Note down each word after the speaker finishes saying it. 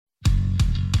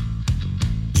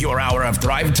Your hour of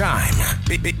Thrive Time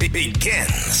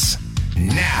begins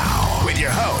now with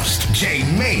your host, Jay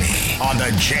Maymi, on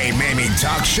the Jay Maymi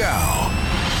Talk Show.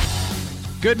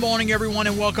 Good morning, everyone,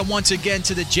 and welcome once again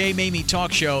to the Jay Maymi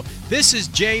Talk Show. This is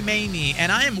Jay Maymi,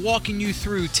 and I am walking you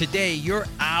through today your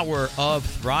hour of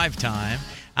Thrive Time.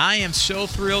 I am so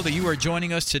thrilled that you are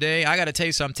joining us today. I got to tell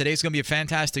you something. Today's going to be a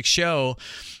fantastic show.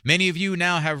 Many of you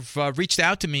now have reached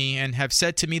out to me and have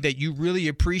said to me that you really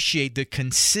appreciate the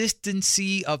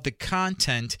consistency of the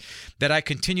content that I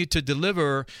continue to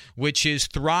deliver, which is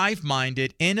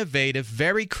thrive-minded, innovative,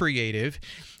 very creative.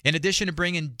 In addition to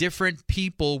bringing different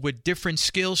people with different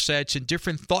skill sets and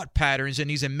different thought patterns and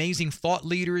these amazing thought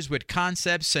leaders with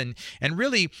concepts and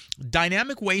really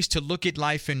dynamic ways to look at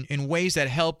life in ways that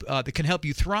can help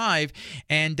you thrive.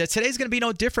 And today's going to be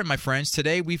no different, my friends.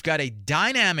 Today we've got a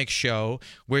dynamic show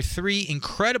where three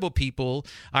incredible people.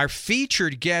 Our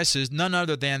featured guest is none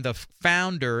other than the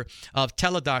founder of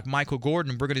Teledoc, Michael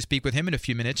Gorton. We're going to speak with him in a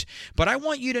few minutes. But I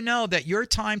want you to know that your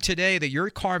time today that you're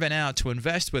carving out to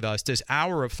invest with us, this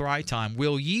hour of Thrive Time,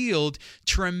 will yield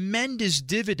tremendous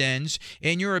dividends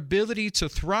in your ability to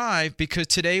thrive, because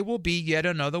today will be yet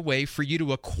another way for you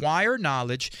to acquire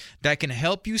knowledge that can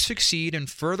help you succeed and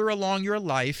further along your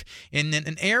life in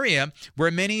an area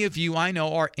where many of you I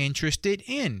know are interested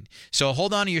in. So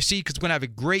hold on to your seat, because we're going to have a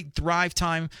great Thrive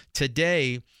Time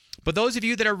today. But those of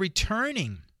you that are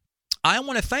returning, I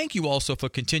want to thank you also for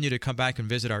continuing to come back and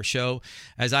visit our show.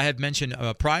 As I had mentioned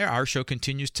prior, our show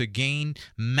continues to gain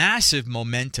massive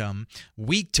momentum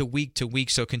week to week to week.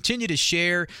 So continue to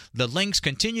share the links.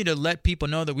 Continue to let people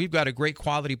know that we've got a great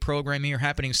quality program here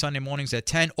happening Sunday mornings at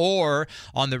 10 or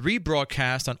on the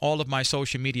rebroadcast on all of my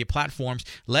social media platforms.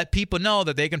 Let people know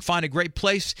that they can find a great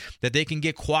place that they can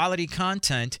get quality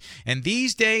content. And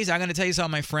these days, I'm going to tell you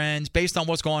something, my friends, based on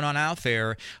what's going on out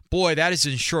there, boy, that is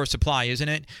in short supply, isn't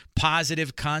it?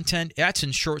 Positive content, that's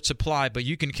in short supply, but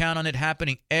you can count on it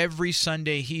happening every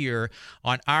Sunday here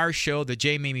on our show, the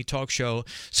Jay Maymi Talk Show.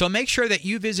 So make sure that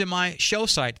you visit my show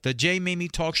site,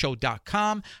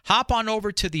 thejaymaymitalkshow.com. Hop on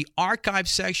over to the archive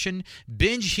section,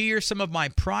 binge here some of my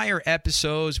prior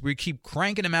episodes. We keep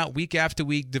cranking them out week after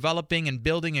week, developing and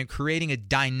building and creating a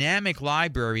dynamic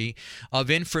library of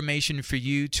information for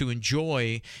you to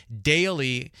enjoy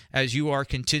daily as you are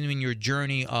continuing your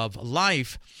journey of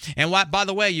life. And by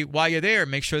the way, while you're there,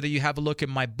 make sure that you have a look at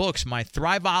my books. My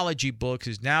Thriveology book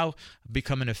has now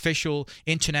become an official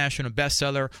international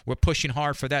bestseller. We're pushing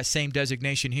hard for that same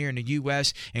designation here in the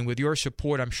U.S., and with your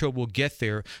support, I'm sure we'll get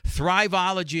there.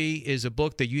 Thriveology is a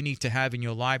book that you need to have in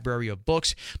your library of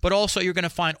books, but also you're going to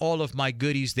find all of my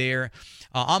goodies there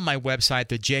on my website,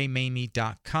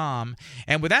 thejaymaymi.com.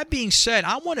 And with that being said,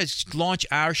 I want to launch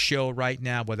our show right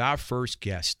now with our first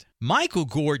guest. Michael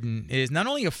Gorton is not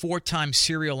only a four-time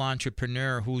serial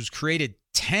entrepreneur who's created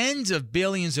tens of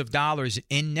billions of dollars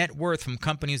in net worth from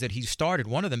companies that he started,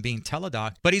 one of them being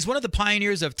Teledoc, but he's one of the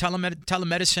pioneers of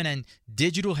telemedicine and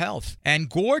digital health. And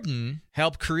Gorton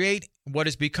helped create what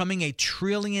is becoming a $1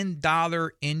 trillion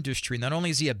industry. Not only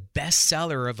is he a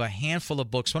bestseller of a handful of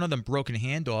books, one of them Broken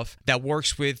Handoff, that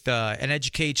works with and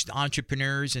educates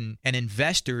entrepreneurs and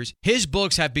investors, his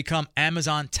books have become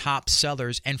Amazon top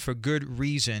sellers, and for good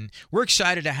reason. We're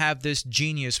excited to have this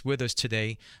genius with us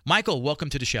today. Michael, welcome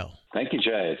to the show. Thank you,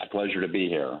 Jay. It's a pleasure to be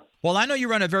here. Well, I know you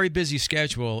run a very busy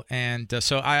schedule, and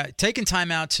so taking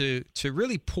time out to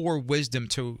really pour wisdom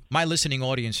to my listening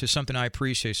audience is something I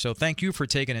appreciate. So thank you for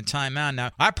taking the time out.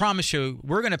 Now, I promise you,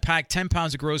 we're going to pack 10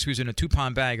 pounds of groceries in a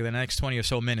 2-pound bag in the next 20 or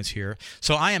so minutes here.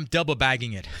 So I am double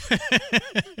bagging it.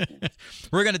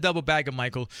 We're going to double bag it,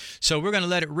 Michael. So we're going to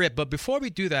let it rip. But before we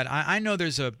do that, I know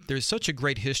there's such a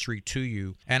great history to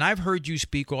you, and I've heard you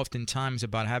speak oftentimes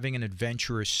about having an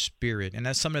adventurous spirit, and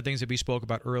that's some of the things that we spoke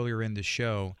about earlier in the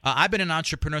show. I've been an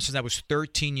entrepreneur since I was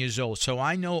 13 years old, so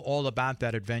I know all about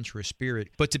that adventurous spirit.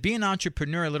 But to be an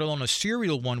entrepreneur, let alone a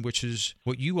serial one, which is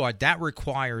what you are, that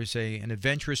requires an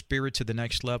adventurous spirit to the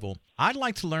next level. I'd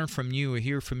like to learn from you or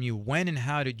hear from you, when and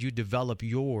how did you develop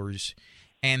yours?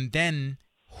 And then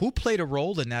who played a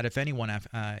role in that, if anyone,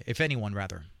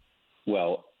 rather?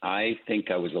 Well, I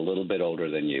think I was a little bit older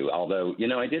than you, although,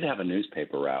 I did have a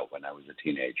newspaper route when I was a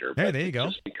teenager. Hey, there you go.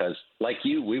 Just because, like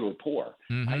you, we were poor.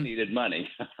 Mm-hmm. I needed money.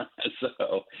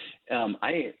 So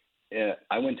I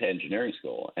went to engineering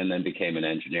school and then became an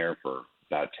engineer for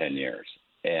about 10 years.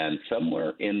 And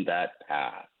somewhere in that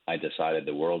path, I decided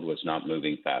the world was not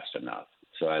moving fast enough.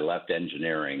 So I left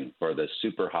engineering for the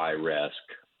super high risk,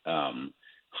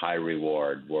 high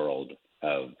reward world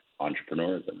of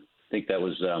entrepreneurism. I think that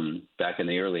was back in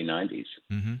the early 90s.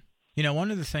 Mm-hmm. One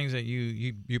of the things that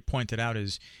you pointed out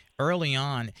is early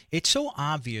on, it's so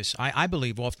obvious, I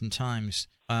believe oftentimes,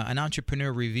 an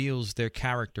entrepreneur reveals their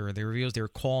character, they reveals their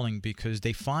calling because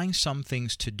they find some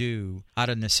things to do out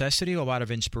of necessity or out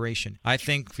of inspiration. I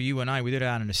think for you and I, we did it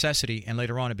out of necessity, and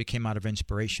later on it became out of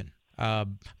inspiration.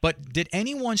 But did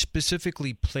anyone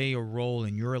specifically play a role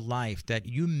in your life that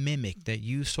you mimicked, that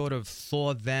you sort of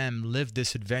saw them live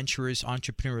this adventurous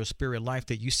entrepreneurial spirit life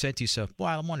that you said to yourself, boy,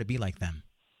 I want to be like them?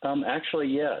 Actually,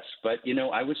 yes. But,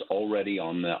 I was already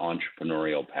on the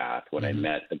entrepreneurial path when I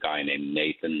met a guy named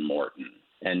Nathan Morton.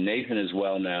 And Nathan is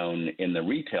well known in the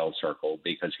retail circle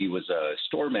because he was a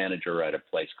store manager at a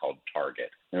place called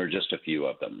Target. There were just a few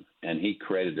of them. And he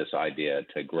created this idea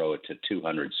to grow it to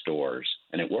 200 stores,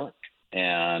 and it worked.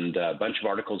 And a bunch of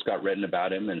articles got written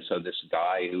about him. And so this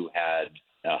guy who had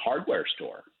a hardware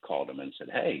store called him and said,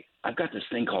 hey, I've got this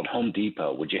thing called Home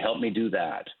Depot. Would you help me do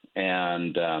that?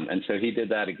 And so he did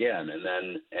that again.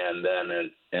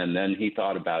 And then he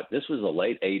thought about, this was the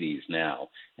late 80s now.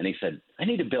 And he said, I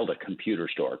need to build a computer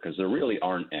store because there really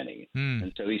aren't any.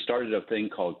 And so he started a thing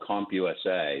called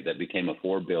CompUSA that became a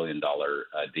 $4 billion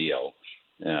deal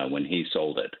when he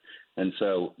sold it. And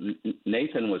so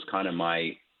Nathan was kind of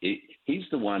he's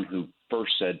the one who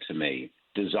first said to me,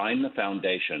 design the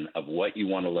foundation of what you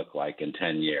want to look like in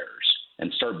 10 years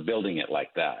and start building it like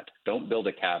that. Don't build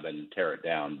a cabin, tear it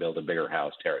down, build a bigger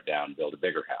house, tear it down, build a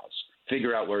bigger house.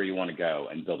 Figure out where you want to go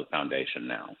and build a foundation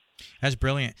now. That's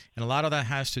brilliant. And a lot of that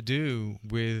has to do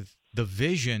with the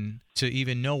vision to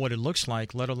even know what it looks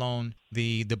like, let alone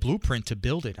the blueprint to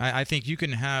build it. I think you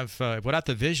can have, without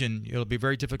the vision, it'll be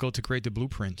very difficult to create the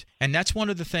blueprint. And that's one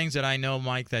of the things that I know,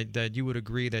 Mike, that you would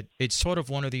agree that it's sort of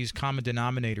one of these common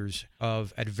denominators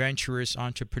of adventurous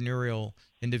entrepreneurial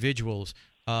individuals.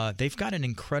 They've got an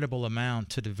incredible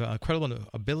incredible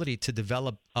ability to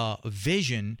develop a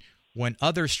vision. When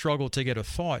others struggle to get a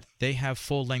thought, they have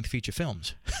full-length feature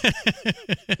films.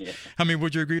 Yeah. I mean,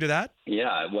 would you agree to that?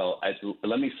 Yeah, well,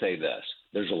 let me say this.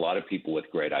 There's a lot of people with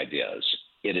great ideas.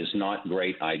 It is not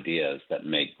great ideas that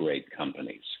make great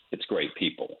companies. It's great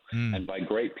people. And by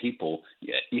great people,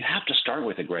 you have to start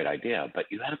with a great idea, but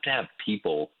you have to have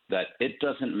people that it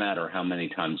doesn't matter how many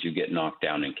times you get knocked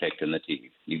down and kicked in the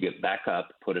teeth. You get back up,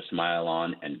 put a smile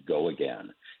on, and go again.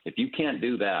 If you can't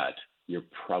do that, you're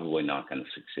probably not going to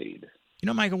succeed.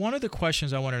 Michael, one of the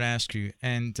questions I wanted to ask you,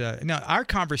 and now our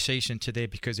conversation today,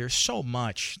 because there's so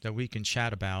much that we can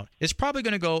chat about, is probably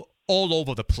going to go all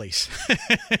over the place.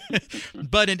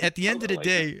 But at the end of the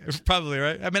day, probably,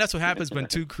 right? I mean, that's what happens when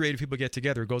two creative people get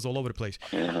together. It goes all over the place.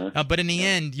 But in the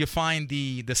end, you find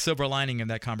the silver lining in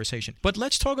that conversation. But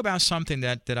let's talk about something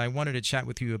that I wanted to chat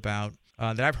with you about.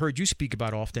 That I've heard you speak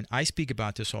about often. I speak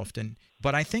about this often,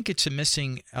 but I think it's a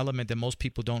missing element that most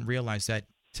people don't realize, that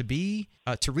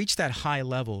to reach that high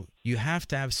level, you have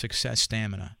to have success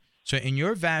stamina. So in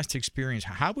your vast experience,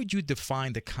 how would you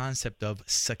define the concept of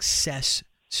success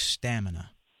stamina?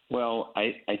 Well,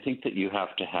 I think that you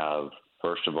have to have,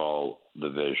 first of all, the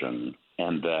vision,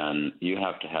 and then you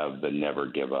have to have the never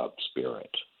give up spirit.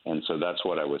 And so that's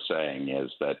what I was saying, is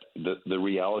that the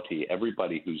reality,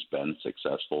 everybody who's been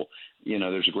successful,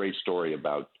 there's a great story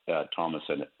about Thomas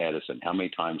Edison. How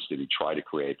many times did he try to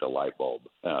create the light bulb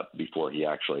before he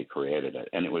actually created it?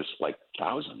 And it was like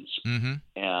thousands. Mm-hmm.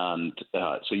 And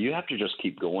so you have to just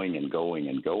keep going and going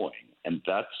and going. And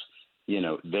that's,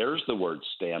 there's the word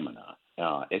stamina.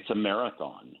 It's a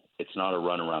marathon. It's not a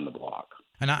run around the block.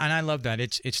 And I love that.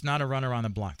 It's not a run around the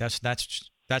block.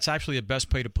 That's actually the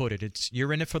best way to put it.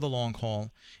 You're in it for the long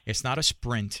haul. It's not a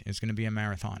sprint. It's going to be a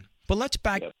marathon. But let's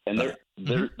back. Yep. And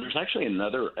there's actually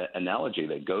another analogy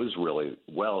that goes really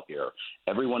well here.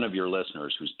 Every one of your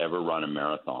listeners who's ever run a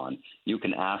marathon, you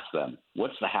can ask them,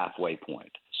 what's the halfway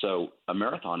point? So a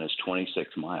marathon is 26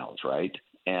 miles, right?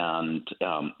 And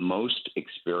most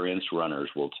experienced runners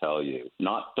will tell you,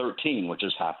 not 13, which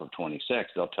is half of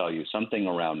 26, they'll tell you something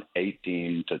around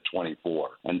 18 to 24.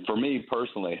 And for me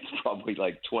personally, it's probably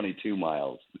like 22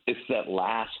 miles. It's that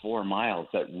last 4 miles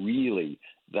that really,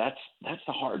 that's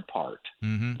the hard part.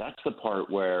 Mm-hmm. That's the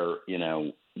part where,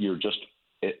 you're just,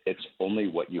 it's only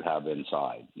what you have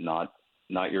inside, not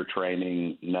your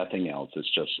training, nothing else.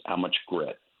 It's just how much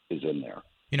grit is in there.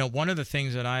 One of the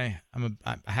things that I'm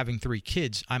having 3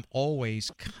 kids, I'm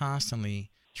always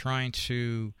constantly trying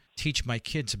to teach my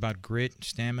kids about grit,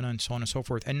 stamina, and so on and so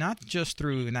forth, and not just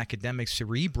through an academic,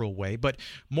 cerebral way, but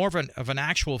more of an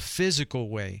actual physical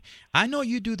way. I know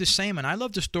you do the same, and I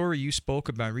love the story you spoke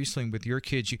about recently with your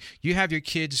kids. You have your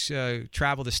kids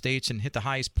travel the states and hit the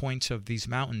highest points of these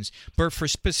mountains, but for a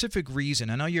specific reason.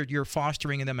 I know you're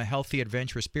fostering in them a healthy,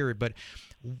 adventurous spirit, but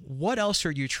what else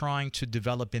are you trying to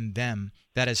develop in them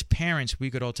that as parents we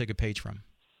could all take a page from?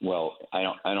 Well,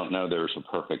 I don't know there's a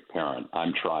perfect parent.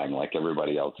 I'm trying like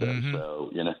everybody else is. Mm-hmm.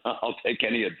 So, I'll take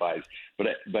any advice, but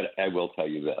I will tell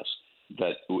you this,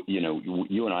 that,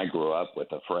 you and I grew up with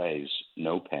the phrase,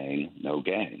 no pain, no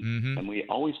gain. Mm-hmm. And we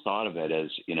always thought of it as,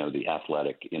 the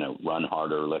athletic, run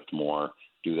harder, lift more,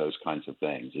 do those kinds of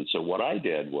things. And so what I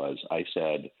did was I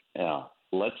said,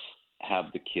 let's have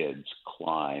the kids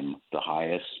climb the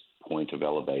highest point of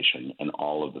elevation in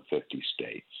all of the 50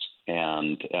 states.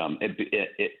 And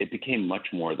it became much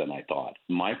more than I thought.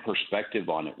 My perspective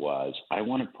on it was I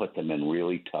want to put them in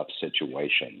really tough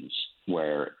situations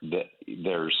where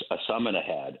there's a summit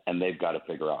ahead and they've got to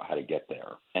figure out how to get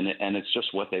there. And it's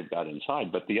just what they've got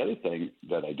inside. But the other thing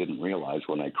that I didn't realize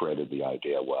when I created the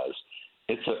idea was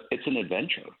it's an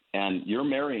adventure. And you're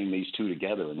marrying these two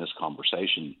together in this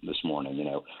conversation this morning,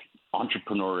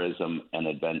 entrepreneurism and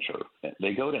adventure.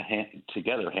 They go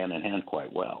together hand in hand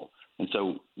quite well. And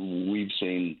so we've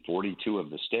seen 42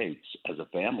 of the states as a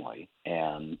family,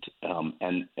 and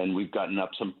we've gotten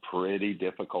up some pretty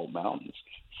difficult mountains.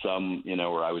 Some,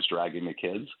 where I was dragging the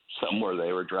kids, some where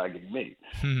they were dragging me.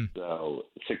 So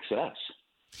success.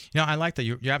 I like that.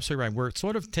 You're absolutely right. We're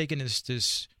sort of taking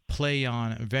this play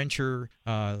on adventure,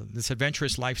 this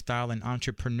adventurous lifestyle and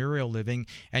entrepreneurial living.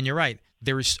 And you're right.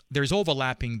 There's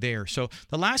overlapping there. So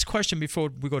the last question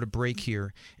before we go to break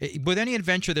here, with any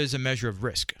adventure, there's a measure of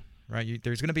risk. Right?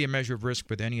 There's going to be a measure of risk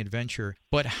with any adventure.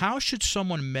 But how should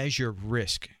someone measure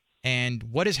risk? And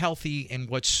what is healthy and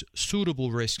what's suitable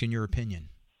risk in your opinion?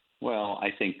 Well,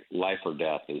 I think life or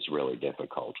death is really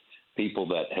difficult. People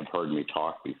that have heard me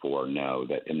talk before know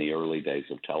that in the early days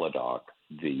of Teledoc,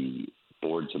 the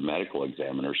boards of medical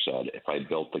examiners said if I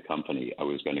built the company, I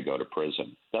was going to go to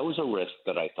prison. That was a risk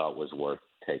that I thought was worth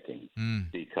taking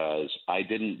because I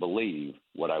didn't believe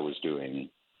what I was doing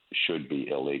should be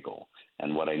illegal.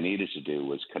 And what I needed to do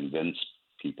was convince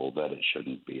people that it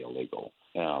shouldn't be illegal.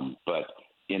 But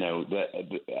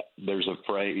there's a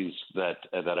phrase that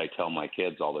I tell my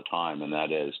kids all the time, and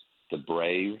that is the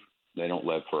brave, they don't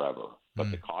live forever.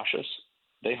 But the cautious,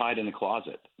 they hide in the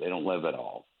closet. They don't live at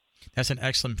all. That's an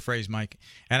excellent phrase, Mike.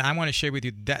 And I want to share with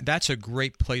you that that's a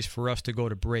great place for us to go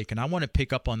to break. And I want to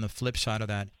pick up on the flip side of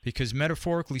that because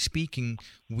metaphorically speaking,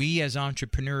 we as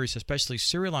entrepreneurs, especially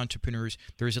serial entrepreneurs,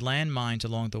 there's landmines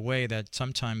along the way that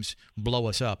sometimes blow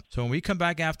us up. So when we come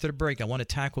back after the break, I want to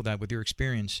tackle that with your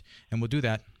experience. And we'll do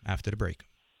that after the break.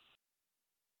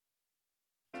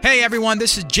 Hey everyone,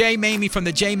 this is Jay Maymi from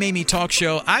the Jay Maymi Talk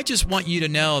Show. I just want you to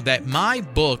know that my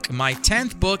book, my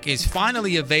 10th book, is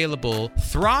finally available.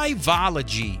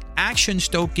 Thriveology,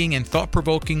 action-stoking and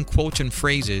thought-provoking quotes and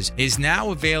phrases, is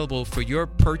now available for your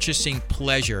purchasing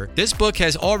pleasure. This book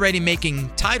has already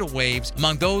making tidal waves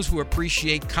among those who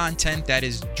appreciate content that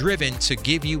is driven to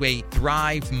give you a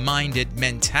thrive-minded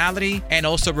mentality and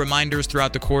also reminders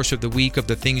throughout the course of the week of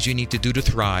the things you need to do to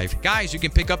thrive. Guys, you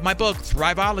can pick up my book,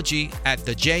 Thriveology, at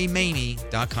thejmaymi.com.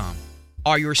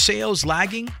 Are your sales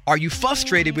lagging? Are you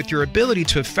frustrated with your ability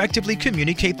to effectively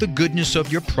communicate the goodness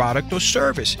of your product or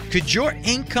service? Could your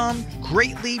income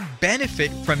greatly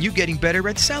benefit from you getting better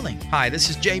at selling? Hi,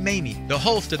 this is Jay Maymi, the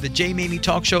host of the Jay Maymi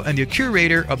Talk Show and the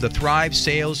curator of the Thrive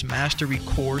Sales Mastery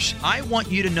course. I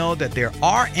want you to know that there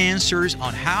are answers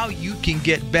on how you can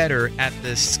get better at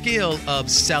the skill of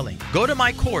selling. Go to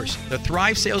my course, the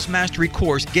Thrive Sales Mastery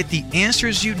course. Get the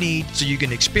answers you need so you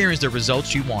can experience the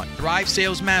results you want.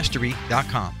 ThriveSalesMastery.com.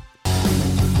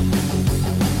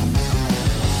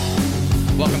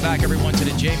 Welcome back, everyone, to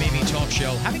the Jay Maymi Talk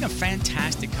Show. Having a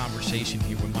fantastic conversation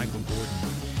here with Michael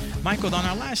Gorton. Michael, on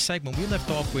our last segment, we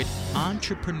left off with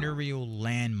entrepreneurial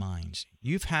landmines.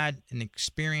 You've had an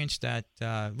experience that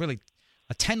really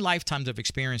 10 lifetimes of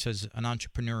experience as an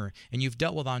entrepreneur, and you've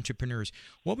dealt with entrepreneurs.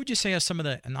 What would you say are some of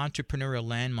the entrepreneurial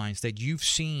landmines that you've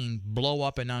seen blow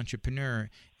up an entrepreneur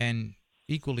and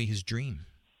equally his dream?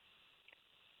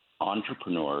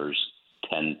 Entrepreneurs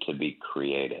tend to be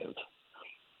creative.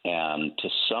 And to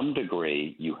some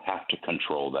degree, you have to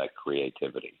control that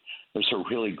creativity. There's a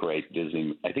really great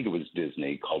Disney, I think it was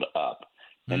Disney, called Up.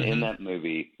 And in that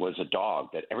movie was a dog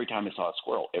that every time it saw a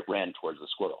squirrel, it ran towards the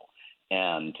squirrel.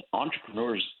 And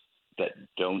entrepreneurs that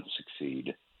don't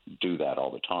succeed do that all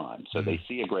the time. So they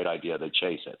see a great idea, they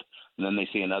chase it. And then they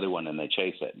see another one and they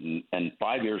chase it. And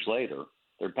 5 years later,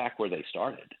 they're back where they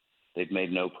started. They've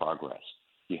made no progress.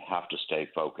 You have to stay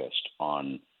focused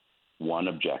on one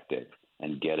objective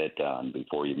and get it done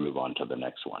before you move on to the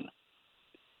next one.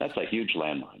 That's a huge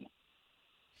landmine.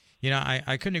 You know,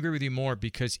 I couldn't agree with you more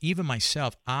because even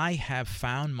myself, I have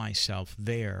found myself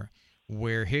there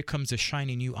where here comes a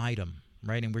shiny new item,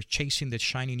 right? And we're chasing this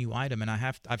shiny new item. And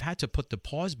I've had to put the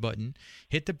pause button,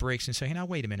 hit the brakes and say, hey, now,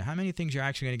 wait a minute. How many things you're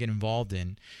actually going to get involved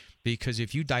in? because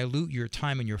if you dilute your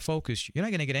time and your focus, you're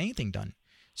not going to get anything done.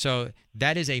 So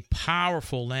that is a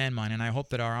powerful landmine, and I hope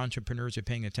that our entrepreneurs are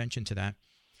paying attention to that.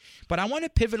 But I want to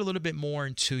pivot a little bit more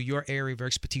into your area of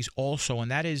expertise also,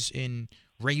 and that is in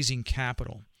raising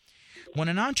capital. When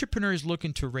an entrepreneur is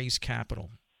looking to raise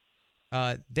capital,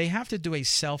 they have to do a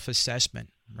self-assessment,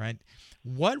 right?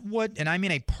 And I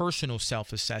mean a personal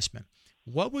self-assessment,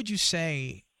 what would you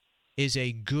say is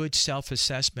a good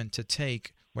self-assessment to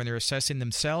take when they're assessing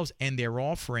themselves and their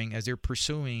offering as they're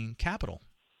pursuing capital?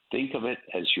 Think of it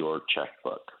as your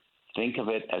checkbook. Think of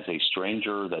it as a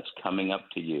stranger that's coming up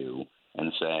to you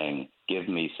and saying, give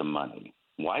me some money.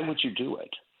 Why would you do it?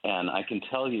 And I can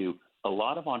tell you, a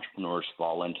lot of entrepreneurs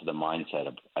fall into the mindset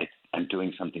of, I'm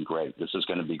doing something great. This is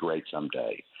going to be great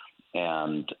someday.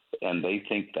 And they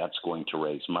think that's going to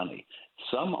raise money.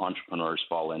 Some entrepreneurs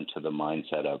fall into the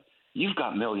mindset of, you've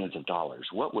got millions of dollars.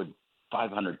 What would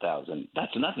 500,000?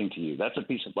 That's nothing to you. That's a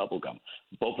piece of bubble gum.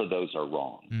 Both of those are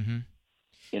wrong. Mm-hmm.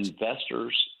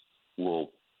 Investors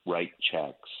will write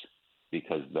checks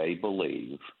because they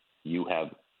believe you have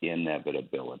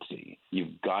inevitability.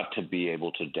 You've got to be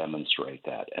able to demonstrate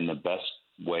that. And the best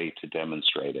way to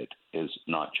demonstrate it is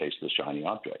not chase the shiny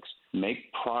objects.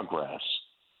 Make progress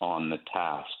on the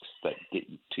tasks that get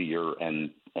to your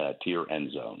end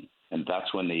zone. And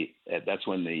that's when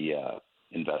the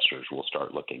investors will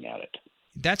start looking at it.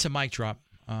 That's a mic drop,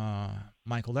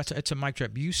 Michael. It's a mic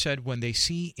drop. You said when they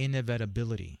see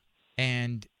inevitability,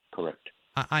 and correct.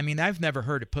 I mean, I've never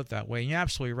heard it put that way. And you're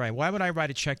absolutely right. Why would I write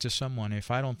a check to someone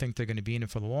if I don't think they're going to be in it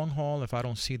for the long haul? If I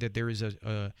don't see that there is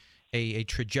a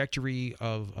trajectory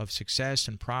of success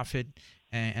and profit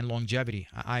and longevity?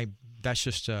 That's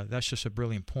just a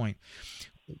brilliant point.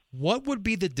 What would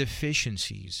be the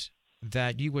deficiencies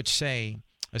that you would say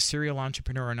a serial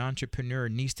entrepreneur or an entrepreneur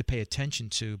needs to pay attention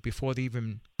to before they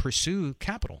even pursue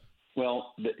capital?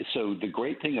 Well, so the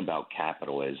great thing about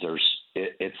capital is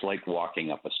it's like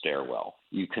walking up a stairwell.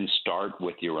 You can start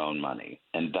with your own money,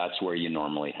 and that's where you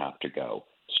normally have to go.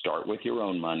 Start with your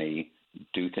own money,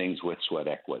 do things with sweat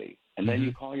equity, and then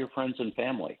you call your friends and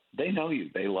family. They know you.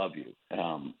 They love you.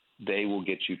 They will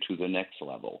get you to the next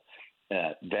level.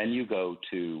 Then you go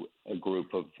to a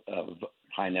group of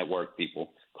high net worth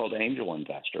people called angel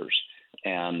investors,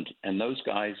 and those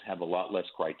guys have a lot less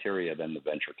criteria than the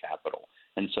venture capital.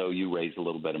 And so you raise a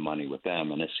little bit of money with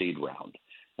them in a seed round.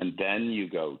 And then you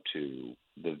go to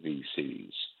the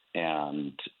VCs.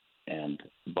 And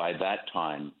by that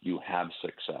time, you have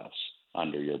success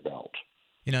under your belt.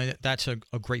 You know, that's a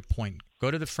great point.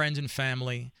 Go to the friends and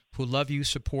family who love you,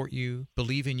 support you,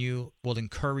 believe in you, will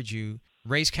encourage you,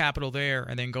 raise capital there,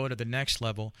 and then go to the next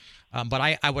level. But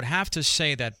I would have to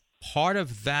say that part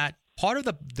of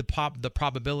the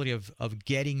probability of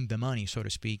getting the money, so to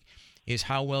speak, is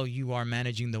how well you are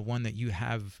managing the one that you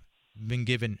have been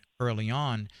given early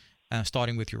on,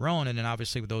 starting with your own, and then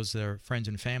obviously with those that are friends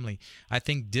and family. I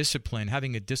think discipline,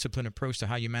 having a disciplined approach to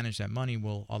how you manage that money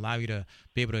will allow you to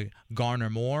be able to garner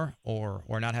more or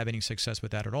not have any success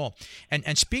with that at all.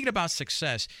 And speaking about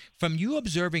success, from you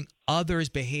observing others'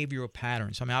 behavioral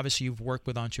patterns, I mean, obviously you've worked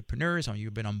with entrepreneurs, or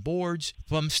you've been on boards.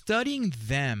 From studying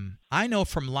them, I know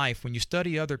from life, when you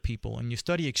study other people and you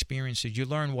study experiences, you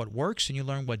learn what works and you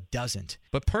learn what doesn't.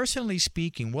 But personally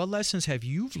speaking, what lessons have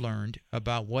you learned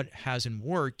about what hasn't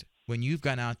worked when you've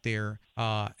gone out there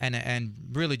and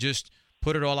really just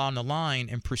put it all on the line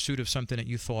in pursuit of something that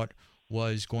you thought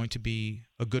was going to be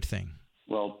a good thing?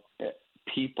 Well,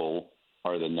 people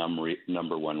are the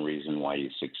number one reason why you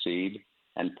succeed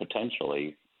and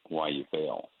potentially why you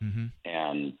fail. Mm-hmm.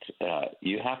 And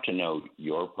you have to know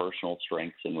your personal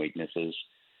strengths and weaknesses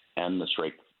and the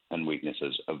strengths and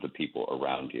weaknesses of the people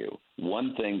around you.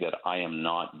 One thing that I am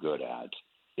not good at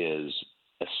is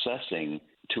assessing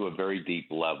to a very deep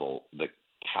level the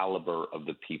caliber of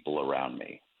the people around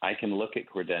me. I can look at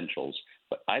credentials,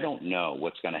 but I don't know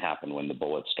what's going to happen when the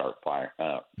bullets start flying.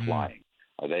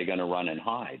 Are they going to run and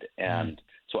hide? And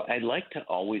so I'd like to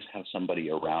always have somebody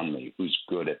around me who's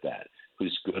good at that,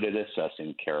 who's good at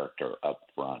assessing character up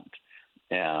front.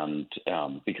 And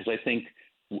because I think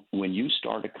when you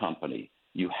start a company,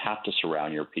 you have to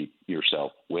surround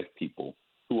yourself with people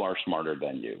who are smarter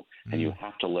than you, and you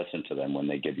have to listen to them when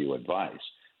they give you advice.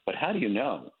 But how do you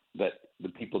know that the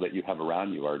people that you have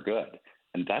around you are good?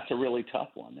 And that's a really tough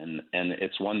one, and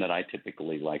it's one that I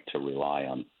typically like to rely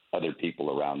on other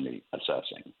people around me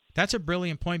assessing. That's a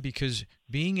brilliant point, because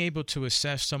being able to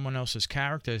assess someone else's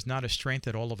character is not a strength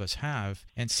that all of us have.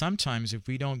 And sometimes if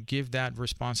we don't give that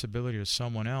responsibility to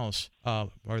someone else,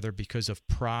 whether because of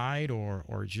pride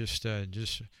or just a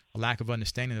lack of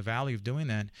understanding the value of doing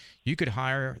that, you could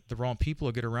hire the wrong people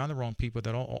or get around the wrong people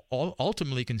that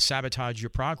ultimately can sabotage your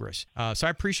progress. So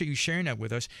I appreciate you sharing that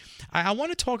with us. I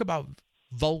want to talk about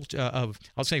I'll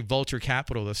say vulture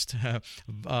capitalist.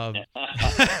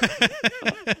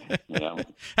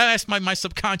 That's my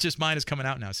subconscious mind is coming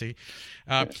out now. See,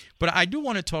 but I do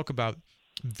want to talk about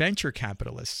venture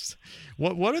capitalists.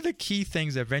 What are the key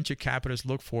things that venture capitalists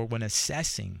look for when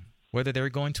assessing whether they're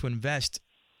going to invest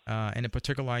in a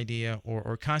particular idea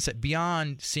or concept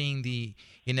beyond seeing the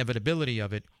inevitability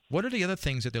of it? What are the other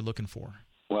things that they're looking for?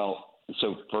 Well,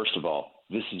 so first of all,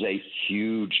 this is a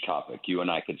huge topic. You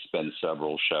and I could spend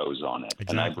several shows on it. Exactly.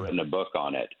 And I've written a book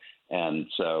on it. And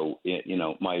so,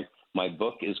 my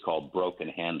book is called Broken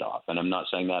Handoff. And I'm not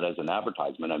saying that as an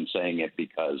advertisement. I'm saying it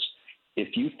because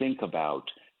if you think about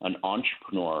an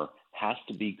entrepreneur has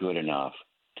to be good enough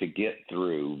to get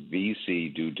through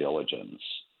VC due diligence,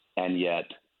 and yet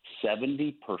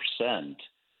 70%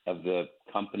 of the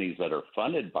companies that are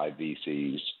funded by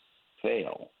VCs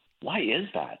fail. Why is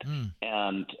that?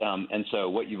 And so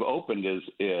what you've opened is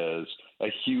a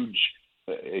huge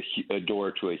a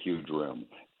door to a huge room.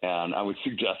 And I would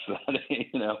suggest that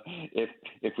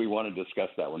if we want to discuss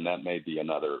that one, that may be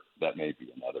another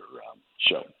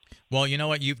show. Well, you know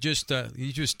what? You just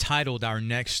titled our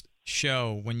next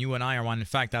show when you and I are on. In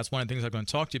fact, that's one of the things I'm going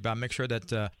to talk to you about. Make sure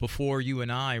that before you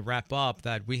and I wrap up,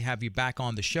 that we have you back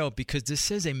on the show, because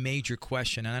this is a major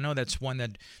question, and I know that's one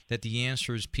that the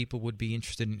answers people would be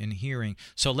interested in hearing.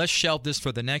 So let's shelve this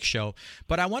for the next show.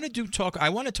 But I want to talk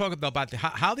about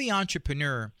how the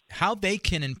entrepreneur, how they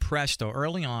can impress, though,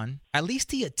 early on, at least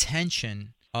the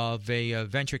attention of a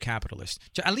venture capitalist,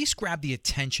 to at least grab the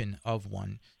attention of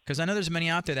one, because I know there's many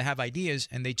out there that have ideas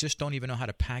and they just don't even know how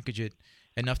to package it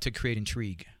enough to create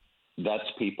intrigue. That's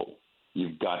people.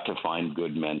 You've got to find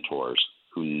good mentors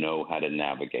who know how to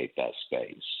navigate that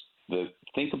space.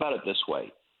 Think about it this way.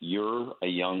 You're a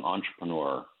young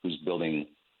entrepreneur who's building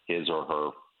his or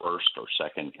her first or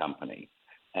second company,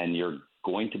 and you're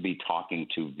going to be talking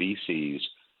to VCs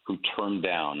who turn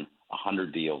down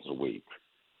 100 deals a week.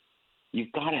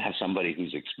 You've got to have somebody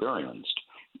who's experienced.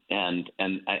 And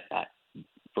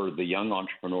for the young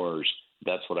entrepreneurs,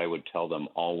 that's what I would tell them.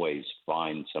 Always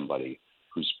find somebody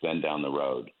who's been down the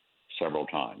road several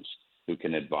times, who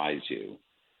can advise you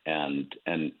and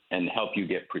help you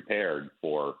get prepared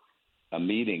for a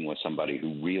meeting with somebody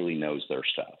who really knows their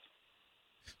stuff.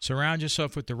 Surround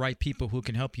yourself with the right people who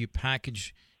can help you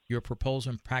package your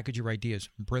proposal and package your ideas.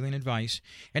 Brilliant advice.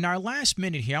 In our last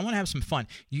minute here, I want to have some fun.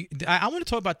 I want to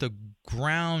talk about the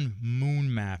ground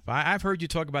moon map. I've heard you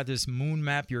talk about this moon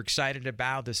map you're excited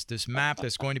about, this map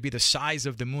that's going to be the size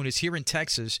of the moon. It's here in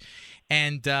Texas.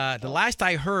 And the last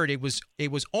I heard, it was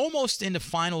almost in the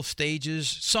final stages,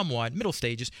 somewhat, middle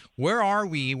stages. Where are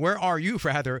you,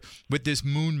 rather, with this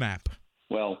moon map?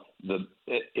 Well,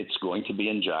 it's going to be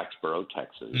in Jacksboro,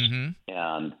 Texas,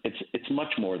 and it's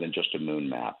much more than just a moon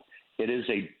map. It is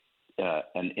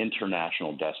an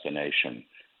international destination.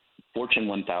 Fortune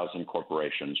 1000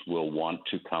 corporations will want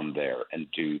to come there and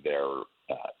do their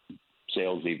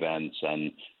sales events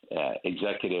and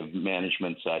executive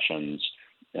management sessions,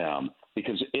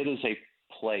 because it is a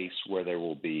place where there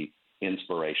will be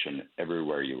inspiration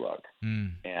everywhere you look.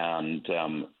 And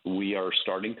we are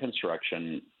starting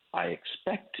construction, I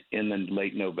expect, in the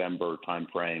late November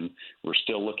timeframe. We're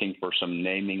still looking for some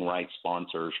naming rights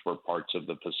sponsors for parts of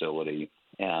the facility.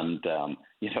 And,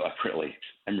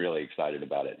 I'm really excited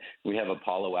about it. We have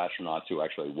Apollo astronauts who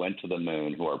actually went to the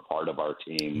moon who are part of our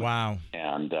team. Wow.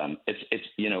 And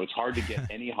it's hard to get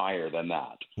any higher than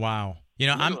that. Wow.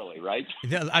 Literally, right?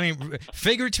 I mean,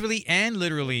 figuratively and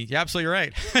literally. You're absolutely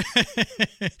right.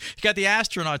 You got the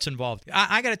astronauts involved.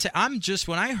 I got to tell,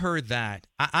 when I heard that,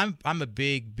 I'm a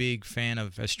big fan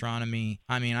of astronomy.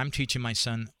 I mean, I'm teaching my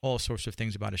son all sorts of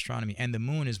things about astronomy, and the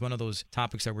moon is one of those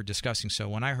topics that we're discussing. So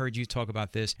when I heard you talk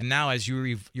about this, and now as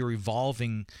you're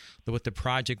evolving what the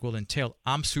project will entail,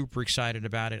 I'm super excited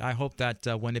about it. I hope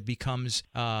that when it becomes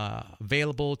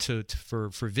available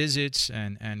for visits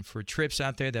and for trips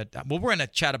out there, we're going to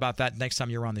chat about that next time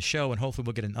you're on the show, and hopefully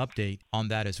we'll get an update on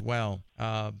that as well.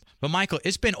 But Michael,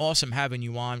 it's been awesome having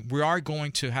you on. We are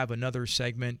going to have another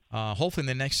segment, hopefully in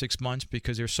the next 6 months,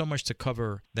 because there's so much to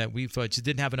cover that we've just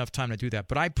didn't have enough time to do that.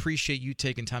 But I appreciate you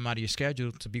taking time out of your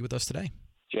schedule to be with us today.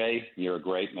 Jay, you're a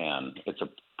great man. It's a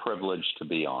privilege to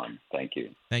be on. Thank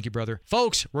you. Thank you, brother.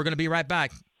 Folks, we're going to be right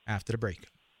back after the break.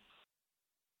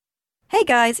 Hey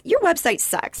guys, your website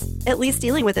sucks. At least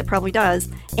dealing with it probably does.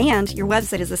 And your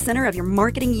website is the center of your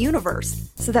marketing universe.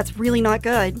 So that's really not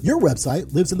good. Your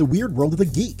website lives in the weird world of a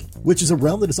geek, which is a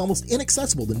realm that is almost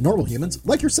inaccessible to normal humans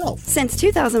like yourself. Since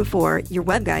 2004, your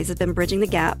web guys have been bridging the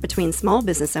gap between small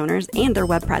business owners and their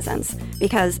web presence.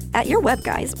 Because at your web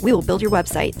guys, we will build your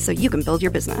website so you can build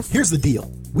your business. Here's the deal.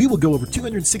 We will go over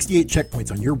 268 checkpoints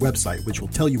on your website, which will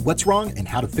tell you what's wrong and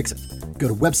how to fix it. Go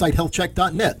to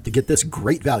websitehealthcheck.net to get this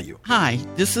great value. Hi,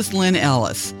 this is Lynn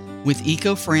Ellis with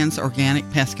EcoFriends Organic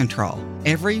Pest Control.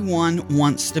 Everyone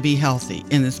wants to be healthy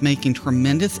and is making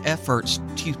tremendous efforts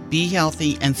to be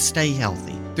healthy and stay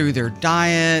healthy through their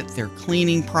diet, their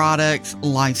cleaning products,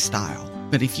 lifestyle.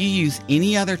 But if you use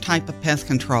any other type of pest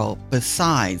control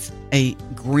besides a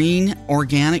green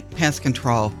organic pest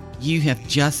control, you have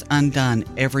just undone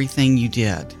everything you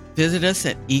did. Visit us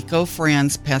at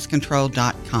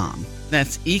ecofriendspestcontrol.com.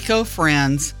 That's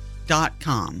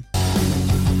ecofriends.com.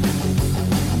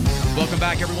 Welcome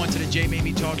back, everyone, to the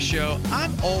Maymi Talk Show.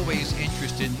 I'm always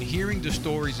interested in hearing the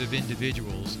stories of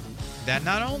individuals that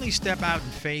not only step out in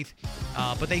faith,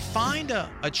 but they find a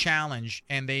challenge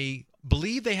and they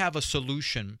believe they have a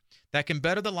solution that can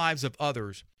better the lives of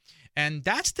others. And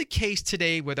that's the case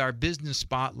today with our business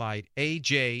spotlight,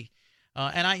 AJ.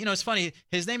 And it's funny,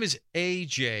 his name is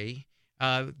AJ,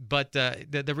 but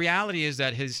the reality is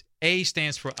that his A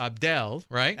stands for Abdel,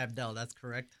 right? Abdel, that's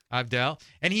correct. Abdel.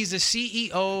 And he's the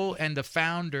CEO and the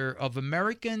founder of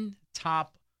American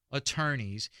Top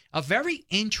Attorneys, a very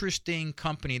interesting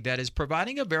company that is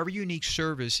providing a very unique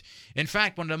service. In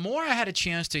fact, the more I had a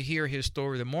chance to hear his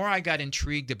story, the more I got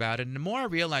intrigued about it, and the more I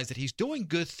realized that he's doing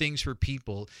good things for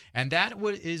people, and that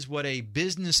is what a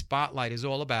business spotlight is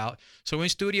all about. So in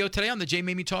studio today on the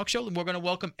Maymi Talk Show, we're going to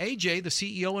welcome AJ, the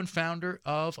CEO and founder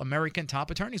of American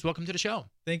Top Attorneys. Welcome to the show.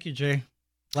 Thank you, Jay.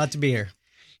 Glad to be here.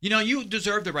 You know, you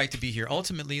deserve the right to be here.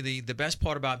 Ultimately, the best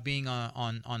part about being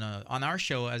on our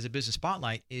show as a business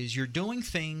spotlight is you're doing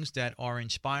things that are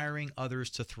inspiring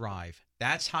others to thrive.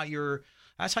 That's how you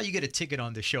get a ticket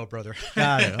on the show, brother.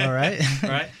 Got it. All right. All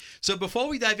right. So before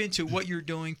we dive into what you're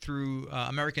doing through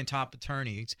American Top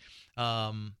Attorneys,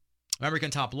 American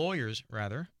Top Lawyers,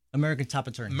 rather. American Top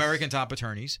Attorneys. American Top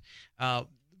Attorneys. I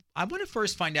want to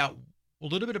first find out a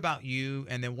little bit about you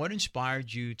and then what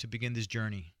inspired you to begin this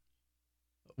journey.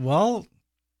 Well,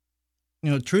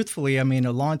 truthfully, a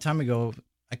long time ago,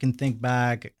 I can think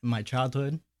back in my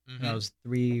childhood. Mm-hmm. When I was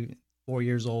 3-4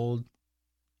 years old,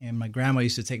 and my grandma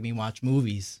used to take me watch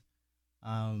movies.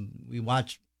 We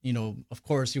watched, of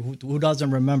course, who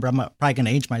doesn't remember? I'm probably going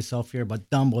to age myself here, but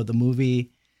Dumbo, the movie.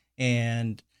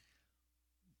 And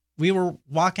we were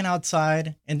walking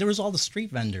outside, and there was all the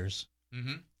street vendors.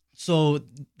 Mm-hmm. So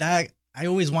that I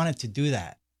always wanted to do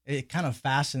that. It kind of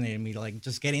fascinated me, like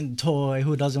just getting a toy.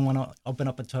 Who doesn't want to open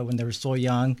up a toy when they were so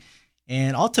young?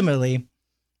 And ultimately,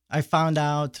 I found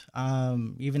out,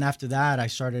 even after that, I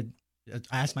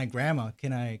asked my grandma,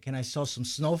 can I sell some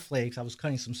snowflakes? I was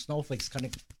cutting some snowflakes, kind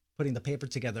of putting the paper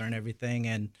together and everything.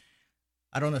 And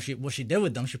I don't know what she did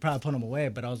with them. She probably put them away,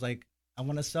 but I was like, I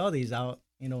want to sell these out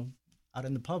in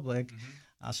the public.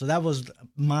 Mm-hmm. So that was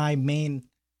my main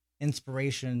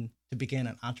inspiration to begin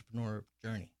an entrepreneur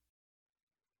journey.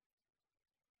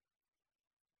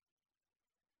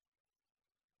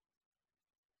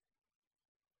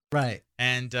 Right.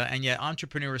 And yet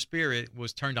entrepreneur spirit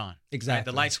was turned on. Exactly. Right?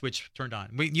 The light switch turned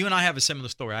on. You and I have a similar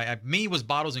story. Me was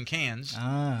bottles and cans.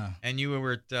 And you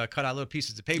were cut out little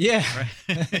pieces of paper. Yeah.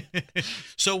 Right?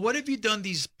 So what have you done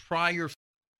these prior?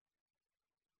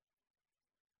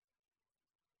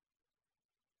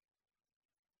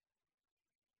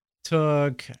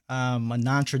 Took a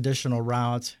non-traditional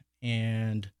route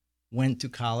and went to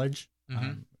college.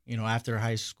 Mm-hmm. After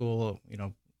high school,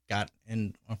 got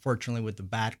in, unfortunately, with the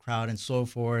bad crowd and so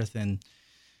forth, and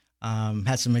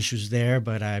had some issues there.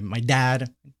 But my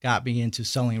dad got me into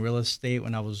selling real estate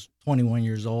when I was 21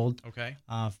 years old. Okay.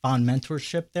 Found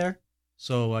mentorship there.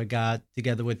 So I got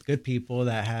together with good people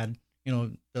that had,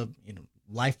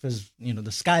 life is,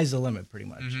 the sky's the limit pretty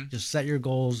much. Mm-hmm. Just set your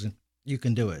goals and you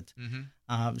can do it.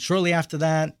 Mm-hmm. Shortly after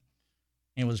that,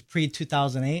 it was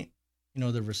pre-2008.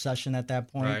 The recession at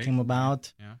that point came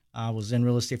about. Yeah. I was in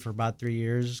real estate for about 3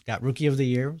 years. Got Rookie of the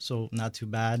Year, so not too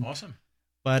bad. Awesome.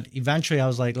 But eventually, I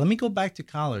was like, let me go back to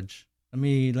college. Let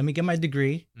me get my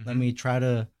degree. Mm-hmm. Let me try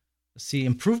to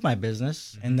improve my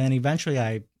business. Mm-hmm. And then eventually,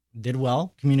 I did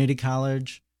well. Community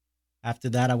college. After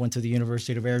that, I went to the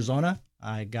University of Arizona.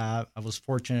 I was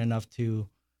fortunate enough to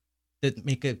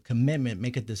make a commitment,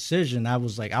 make a decision. I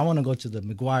was like, I want to go to the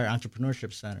McGuire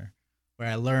Entrepreneurship Center, where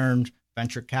I learned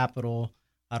venture capital,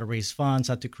 how to raise funds,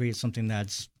 how to create something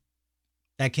that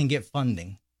can get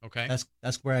funding. Okay.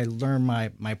 That's where I learned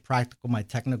my practical, my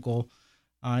technical.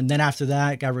 And then after that,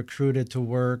 I got recruited to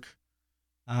work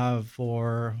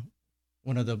for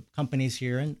one of the companies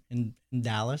here in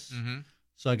Dallas. Mm-hmm.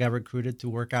 So I got recruited to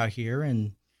work out here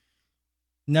and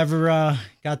never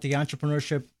got the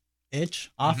entrepreneurship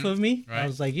itch off of me. Right. I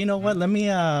was like, you know what, let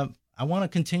me, I want to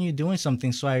continue doing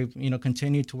something. So I,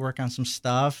 continued to work on some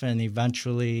stuff, and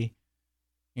eventually,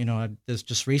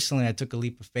 just recently I took a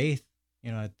leap of faith.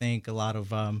 I think a lot of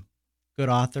good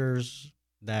authors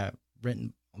that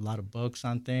written a lot of books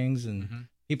on things, and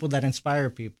people that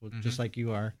inspire people, just like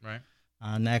you are, right?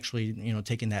 And actually,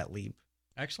 taking that leap.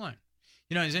 Excellent.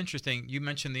 It's interesting. You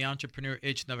mentioned the entrepreneur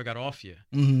itch never got off you.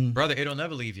 Mm-hmm. Brother, it'll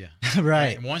never leave you.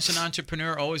 Right. Once an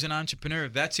entrepreneur, always an entrepreneur.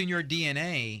 If that's in your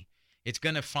DNA, it's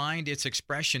going to find its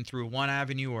expression through one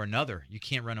avenue or another. You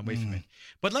can't run away from it.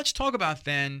 But let's talk about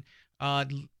then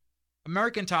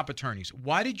American Top Attorneys.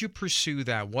 Why did you pursue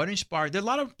that? What inspired? There are a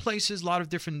lot of places, a lot of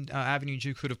different avenues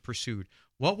you could have pursued.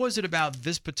 What was it about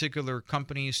this particular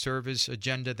company, service,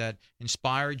 agenda that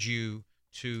inspired you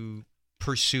to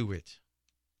pursue it?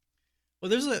 Well,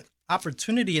 there's an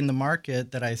opportunity in the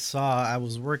market that I saw. I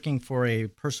was working for a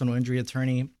personal injury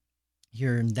attorney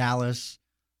here in Dallas.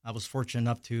 I was fortunate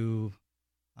enough to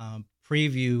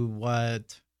preview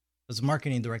what was a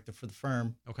marketing director for the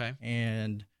firm. Okay.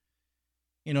 And,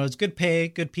 it's good pay,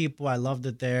 good people. I loved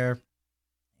it there.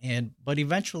 But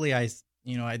eventually I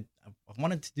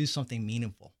wanted to do something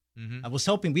meaningful.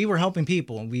 Mm-hmm. We were helping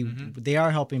people, and they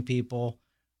are helping people.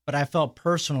 But I felt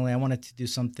personally I wanted to do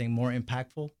something more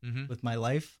impactful with my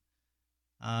life.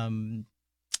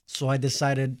 So I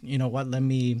decided, and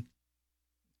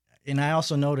I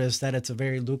also noticed that it's a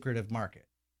very lucrative market.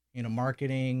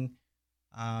 Marketing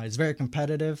is very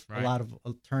competitive. Right. A lot of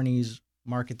attorneys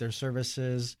market their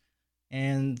services,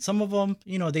 and some of them,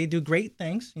 they do great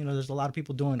things. There's a lot of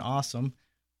people doing awesome,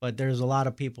 but there's a lot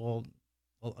of people,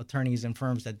 attorneys and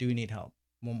firms that do need help.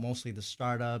 Mostly the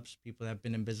startups, people that have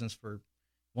been in business for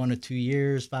 1 or 2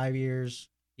 years, 5 years,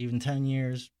 even 10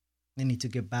 years. They need to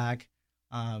get back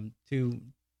to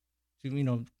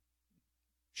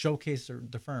showcase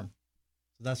the firm.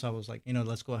 So that's why I was like,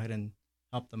 let's go ahead and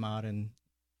help them out and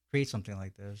create something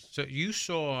like this. So you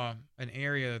saw an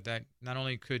area that not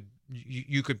only could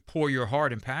you could pour your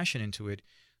heart and passion into it,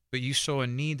 but you saw a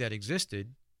need that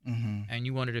existed, and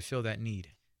you wanted to fill that need.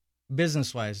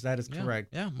 Business-wise, that is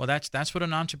correct. Yeah. Well, that's what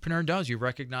an entrepreneur does. You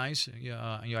recognize, you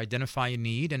identify a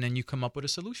need, and then you come up with a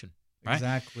solution. Right?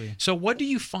 Exactly. So what do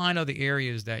you find are the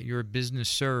areas that your business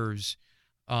serves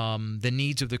the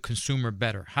needs of the consumer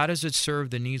better? How does it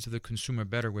serve the needs of the consumer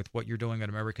better with what you're doing at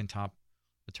American Top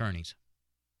Attorneys?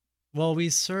 Well, we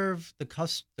serve the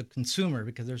consumer,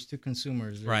 because there's two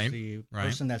consumers. There's the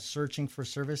person that's searching for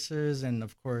services, and,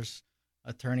 of course,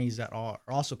 attorneys that are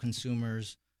also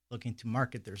consumers looking to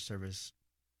market their service.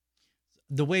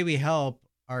 The way we help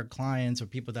our clients or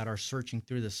people that are searching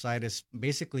through the site is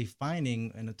basically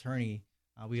finding an attorney.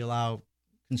 We allow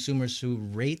consumers who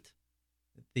rate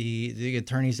the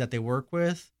attorneys that they work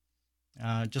with,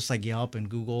 just like Yelp and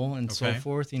Google and so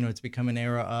forth. It's become an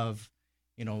era of,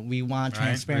 we want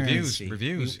transparency.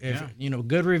 Reviews.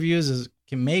 Good reviews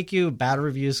can make you, bad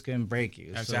reviews can break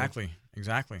you. Exactly.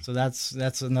 So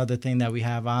that's another thing that we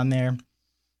have on there.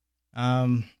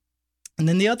 And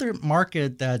then the other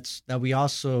market that we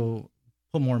also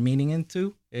put more meaning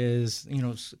into is,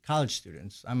 college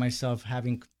students. I myself,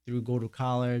 having to go to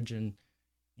college and,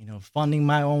 funding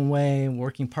my own way,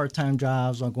 working part-time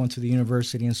jobs while going to the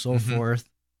university and so forth.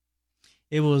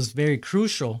 It was very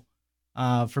crucial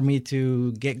for me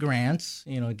to get grants,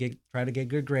 try to get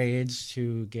good grades,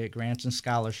 to get grants and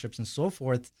scholarships and so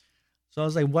forth. So I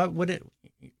was like, wouldn't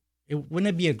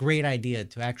it be a great idea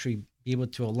to actually be able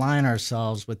to align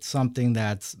ourselves with something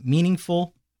that's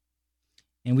meaningful?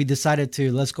 And we decided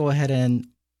let's go ahead and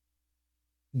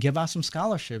give out some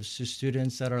scholarships to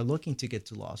students that are looking to get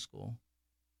to law school.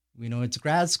 It's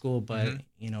grad school, but,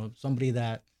 somebody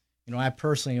that, I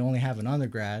personally only have an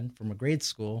undergrad from a grade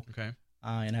school. Okay.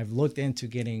 And I've looked into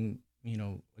getting,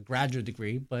 a graduate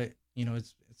degree, but,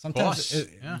 it's sometimes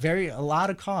a lot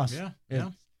of cost. Yeah.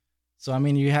 So,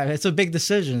 it's a big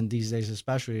decision these days,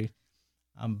 especially.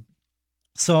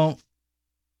 So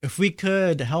if we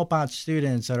could help out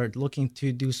students that are looking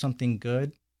to do something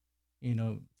good,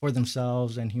 for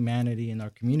themselves and humanity and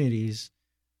our communities,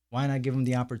 why not give them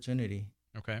the opportunity?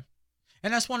 Okay.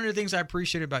 And that's one of the things I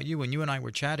appreciate about you when you and I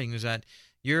were chatting, is that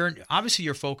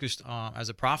you're focused as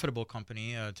a profitable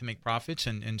company to make profits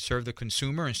and serve the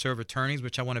consumer and serve attorneys,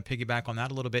 which I want to piggyback on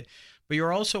that a little bit. But you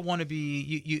also want to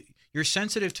be you're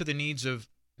sensitive to the needs of,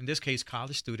 in this case,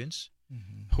 college students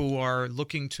who are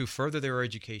looking to further their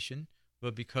education,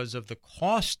 but because of the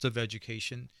cost of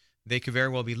education, they could very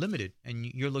well be limited. And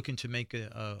you're looking to make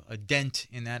a dent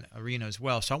in that arena as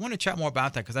well. So I want to chat more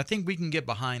about that because I think we can get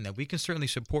behind that. We can certainly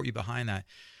support you behind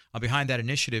that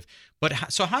initiative.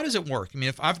 But so how does it work? I mean,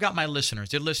 if I've got my listeners,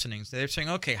 they're listening, so they're saying,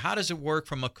 okay, how does it work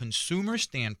from a consumer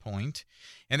standpoint?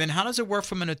 And then how does it work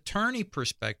from an attorney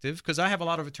perspective? Because I have a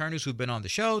lot of attorneys who've been on the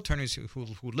show, attorneys who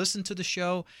listen to the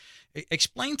show.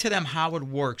 Explain to them how it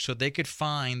works so they could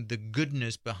find the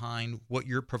goodness behind what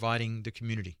you're providing the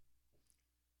community.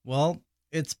 Well,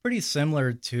 it's pretty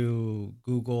similar to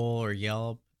Google or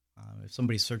Yelp. If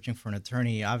somebody's searching for an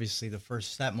attorney, obviously the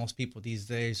first step, most people these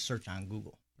days search on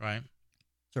Google. Right.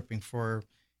 Searching for,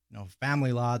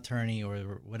 family law attorney or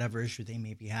whatever issue they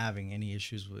may be having, any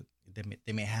issues with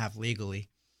they may have legally.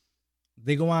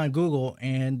 They go on Google,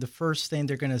 and the first thing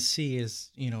they're going to see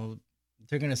is,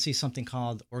 they're going to see something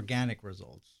called organic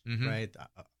results, right?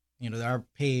 There are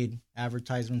paid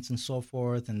advertisements and so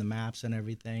forth, and the maps and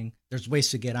everything. There's ways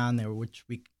to get on there, which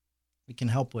we can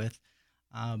help with.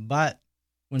 But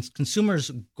when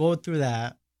consumers go through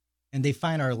that and they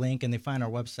find our link and they find our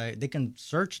website, they can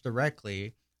search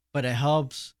directly, but it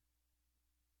helps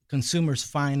consumers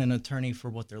find an attorney for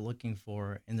what they're looking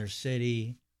for in their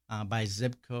city, by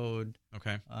zip code,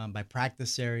 by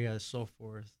practice area, so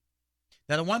forth.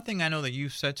 Now, the one thing I know that you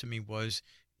said to me was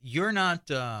you're not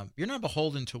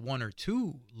beholden to one or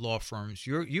two law firms.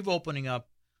 You've opening up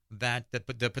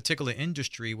the particular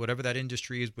industry, whatever that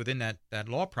industry is within that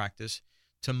law practice,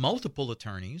 to multiple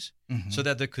attorneys, so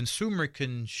that the consumer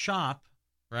can shop,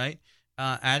 right,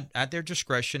 at their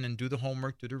discretion and do the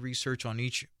homework, do the research on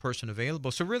each person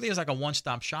available. So really, it's like a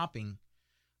one-stop shopping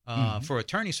for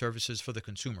attorney services for the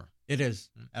consumer. It is,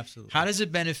 absolutely. How does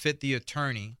it benefit the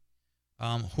attorney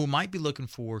who might be looking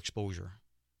for exposure?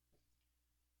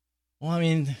 Well, I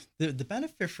mean, the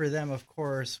benefit for them, of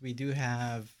course, we do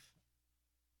have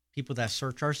people that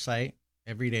search our site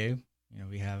every day.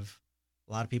 We have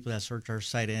a lot of people that search our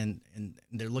site and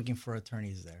they're looking for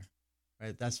attorneys there,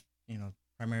 right? That's,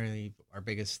 primarily our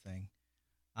biggest thing.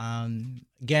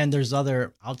 Again, there's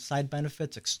other outside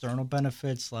benefits, external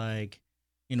benefits like,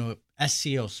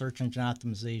 SEO, search engine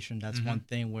optimization. That's one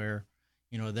thing where,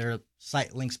 their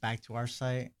site links back to our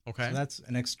site. Okay. So that's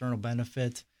an external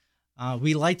benefit.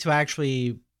 We like to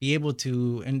actually be able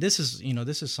to, and this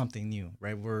is something new,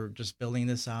 right? We're just building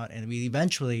this out, and we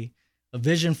eventually, a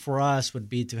vision for us would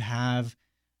be to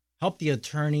help the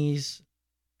attorneys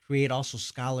create also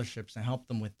scholarships and help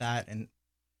them with that, and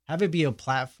have it be a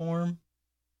platform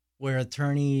where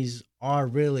attorneys are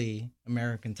really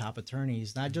American top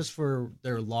attorneys, not just for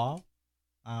their law,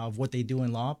 of what they do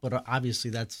in law, but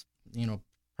obviously that's,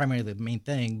 primarily the main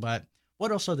thing, but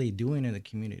what else are they doing in the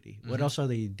community? What else are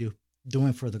they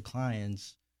doing for the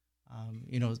clients?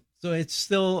 So it's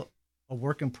still a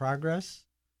work in progress,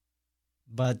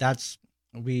 but that's,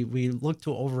 we look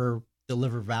to over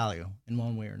deliver value in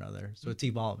one way or another. So it's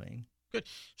evolving. Good.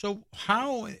 So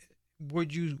how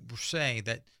would you say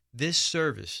that this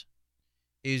service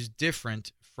is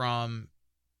different from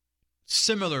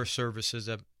similar services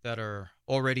that are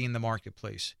already in the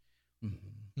marketplace?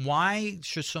 Why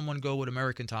should someone go with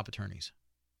American Top Attorneys?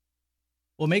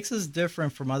 What makes us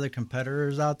different from other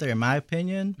competitors out there, in my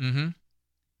opinion,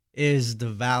 is the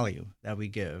value that we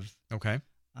give. Okay.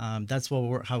 That's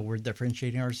how we're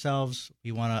differentiating ourselves.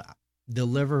 We want to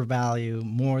deliver value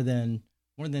more than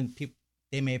people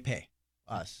they may pay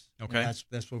us. Okay. And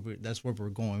that's what we're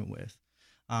going with.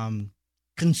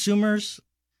 Consumers,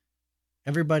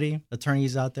 everybody,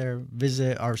 attorneys out there,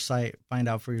 visit our site, find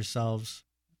out for yourselves.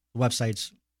 The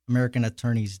website's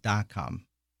AmericanAttorneys.com.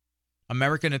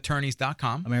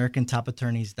 AmericanAttorneys.com.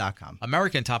 AmericanTopAttorneys.com.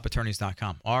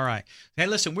 AmericanTopAttorneys.com. All right. Hey,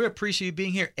 listen, we appreciate you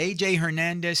being here. AJ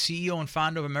Hernandez, CEO and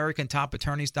founder of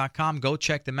AmericanTopAttorneys.com. Go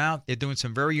check them out. They're doing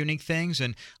some very unique things,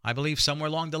 and I believe somewhere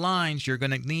along the lines you're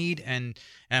going to need and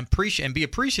be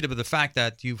appreciative of the fact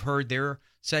that you've heard their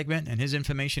segment and his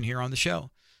information here on the show.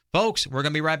 Folks, we're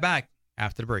going to be right back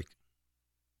after the break.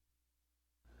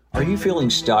 Are you feeling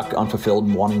stuck, unfulfilled,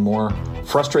 and wanting more?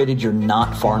 Frustrated you're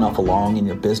not far enough along in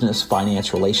your business,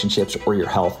 finance, relationships, or your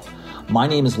health? My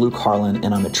name is Luke Harlan,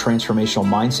 and I'm a transformational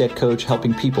mindset coach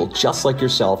helping people just like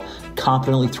yourself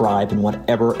confidently thrive in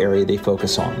whatever area they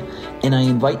focus on. And I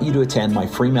invite you to attend my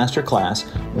free masterclass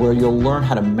where you'll learn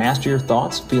how to master your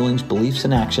thoughts, feelings, beliefs,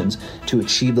 and actions to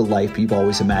achieve the life you've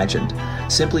always imagined.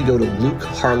 Simply go to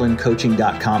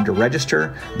lukeharlancoaching.com to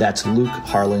register. That's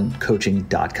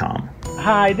lukeharlancoaching.com.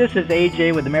 Hi, this is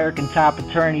AJ with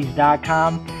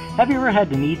AmericanTopAttorneys.com. Have you ever had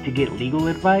the need to get legal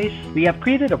advice? We have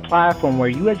created a platform where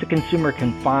you as a consumer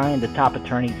can find the top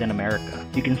attorneys in America.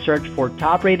 You can search for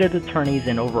top-rated attorneys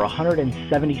in over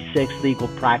 176 legal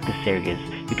practice areas.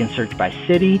 You can search by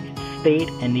city, state,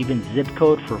 and even zip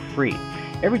code for free.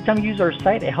 Every time you use our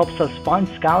site, it helps us fund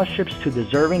scholarships to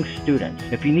deserving students.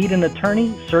 If you need an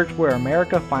attorney, search where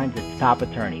America finds its top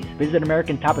attorneys. Visit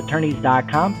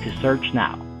AmericanTopAttorneys.com to search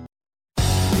now.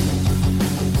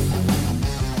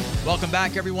 Welcome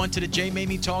back, everyone, to the Jay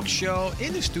Maymi Talk Show.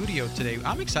 In the studio today,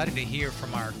 I'm excited to hear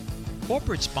from our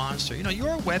corporate sponsor. You know,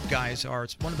 your web guys are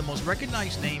one of the most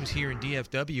recognized names here in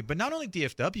DFW, but not only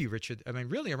DFW, Richard, I mean,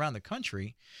 really around the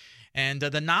country. And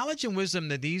the knowledge and wisdom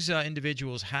that these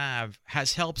individuals have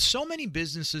has helped so many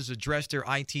businesses address their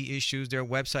IT issues, their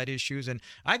website issues. And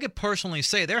I could personally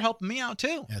say they're helping me out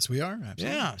too. Yes, we are.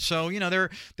 Absolutely. Yeah. So, you know,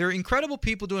 they're incredible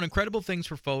people doing incredible things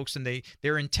for folks. And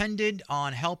they're intended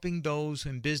on helping those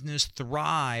in business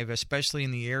thrive, especially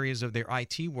in the areas of their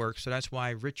IT work. So that's why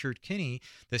Richard Kinney,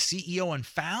 the CEO and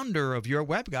founder of Your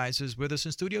Web Guys, is with us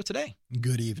in studio today.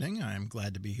 Good evening. I'm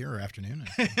glad to be here, or afternoon.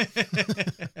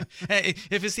 Hey,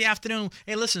 if it's the afternoon,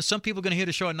 hey, listen, some people are going to hear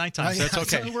the show at nighttime, so it's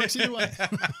okay. It works either way.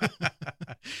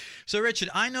 So, Richard,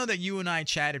 I know that you and I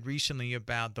chatted recently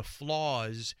about the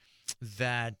flaws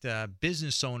that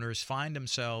business owners find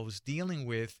themselves dealing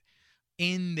with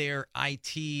in their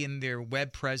IT, in their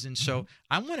web presence. So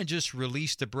I want to just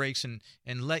release the brakes and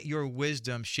let your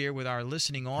wisdom share with our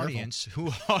listening audience who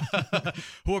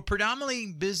are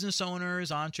predominantly business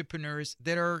owners, entrepreneurs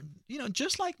that are, you know,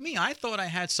 just like me. I thought I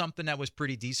had something that was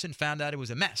pretty decent, found out it was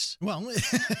a mess. Well,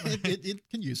 it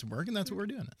can use some work, and that's what we're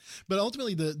doing. But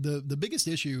ultimately, the biggest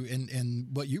issue and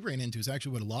what you ran into is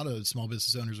actually what a lot of small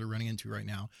business owners are running into right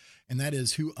now, and that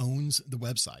is who owns the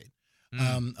website.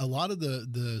 A lot of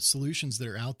the solutions that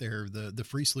are out there, the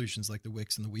free solutions like the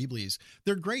Wix and the Weebly's,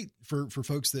 they're great for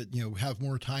folks that, you know, have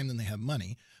more time than they have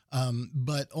money.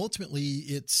 But ultimately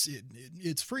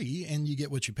it's free and you get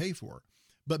what you pay for.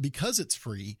 But because it's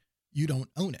free, you don't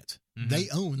own it. Mm-hmm. They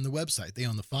own the website. They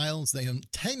own the files. They own,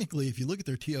 technically, if you look at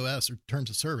their TOS or terms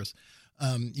of service,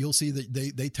 you'll see that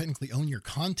they technically own your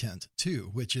content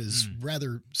too, which is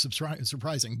rather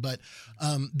surprising. But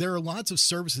there are lots of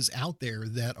services out there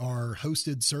that are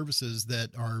hosted services that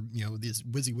are, you know, this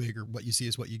WYSIWYG, or what you see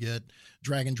is what you get,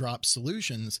 drag and drop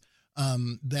solutions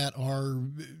that are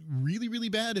really, really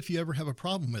bad if you ever have a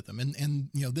problem with them. And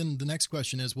you know, then the next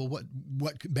question is, well,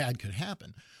 what bad could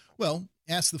happen? Well,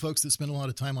 ask the folks that spend a lot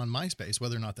of time on MySpace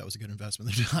whether or not that was a good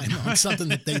investment of their time on something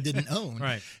that they didn't own.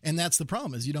 Right. And that's the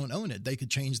problem, is you don't own it. They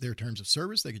could change their terms of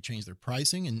service. They could change their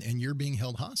pricing, and you're being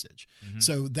held hostage. Mm-hmm.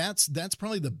 So that's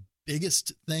probably the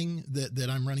biggest thing that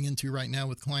I'm running into right now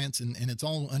with clients, and it's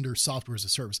all under software as a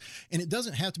service. And it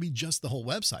doesn't have to be just the whole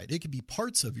website. It could be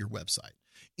parts of your website.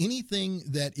 Anything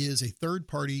that is a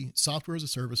third-party software as a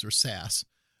service or SaaS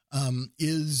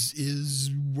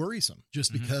is worrisome,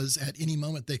 just because at any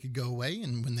moment they could go away,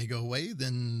 and when they go away,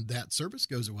 then that service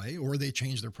goes away, or they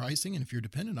change their pricing. And if you're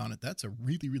dependent on it, that's a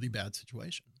really, really bad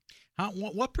situation.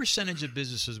 What percentage of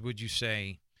businesses would you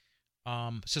say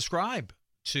subscribe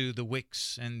to the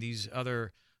Wix and these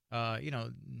other,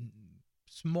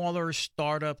 smaller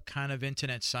startup kind of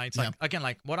internet sites? Like, again,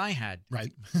 like what I had.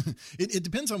 Right. It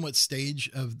depends on what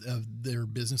stage of their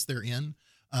business they're in.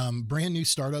 Brand new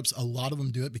startups, a lot of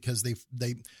them do it because they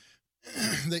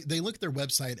look at their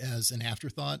website as an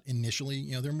afterthought initially.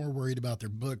 You know, they're more worried about their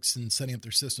books and setting up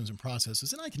their systems and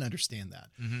processes, and I can understand that.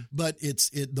 Mm-hmm. But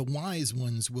the wise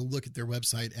ones will look at their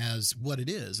website as what it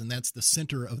is, and that's the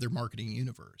center of their marketing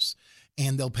universe.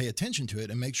 And they'll pay attention to it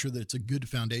and make sure that it's a good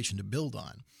foundation to build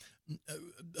on.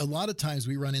 A lot of times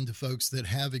we run into folks that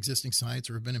have existing sites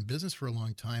or have been in business for a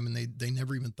long time, and they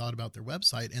never even thought about their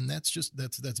website. And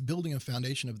that's building a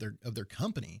foundation of their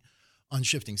company on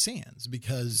shifting sands,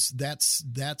 because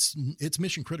it's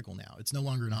mission critical now. It's no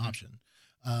longer an option.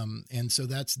 And so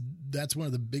that's one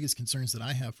of the biggest concerns that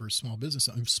I have for small business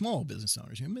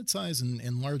owners, you know, mid-size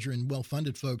and larger and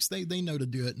well-funded folks. They know to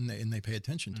do it, and they pay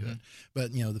attention to it.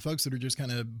 But, you know, the folks that are just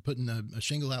kind of putting a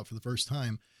shingle out for the first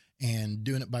time and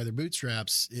doing it by their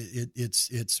bootstraps,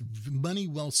 it's money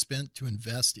well spent to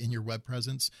invest in your web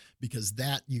presence, because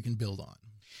that you can build on.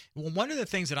 Well, one of the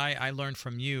things that I learned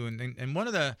from you, and one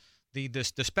of the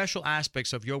special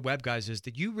aspects of your web guys, is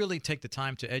that you really take the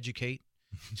time to educate,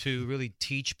 to really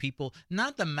teach people,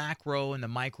 not the macro and the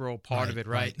micro part of it,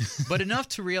 right? But enough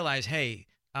to realize, hey,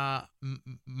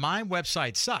 my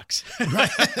website sucks,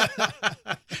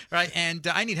 right? And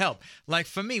I need help. Like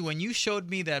for me, when you showed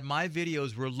me that my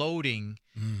videos were loading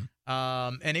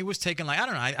And it was taking like, I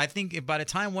don't know, I think by the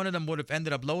time one of them would have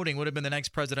ended up loading, would have been the next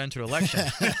presidential election.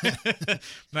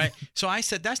 Right? So I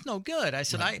said, that's no good. I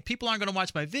said, people aren't going to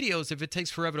watch my videos if it takes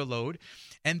forever to load.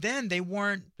 And then they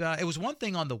weren't, it was one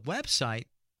thing on the website,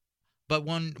 but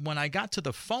when I got to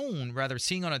the phone, rather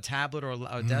seeing on a tablet or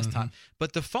a desktop,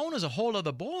 but the phone is a whole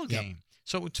other ball game.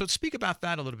 So speak about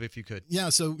that a little bit if you could. Yeah.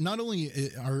 So not only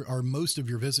are most of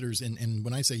your visitors, and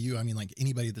when I say you, I mean like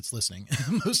anybody that's listening,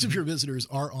 most of your visitors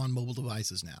are on mobile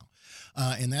devices now.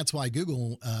 And that's why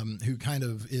Google, who kind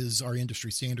of is our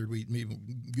industry standard, we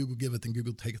Google giveth and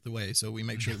Google taketh away. So we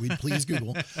make sure that we please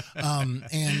Google.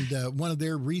 And one of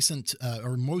their recent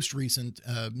or most recent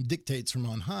dictates from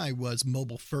on high was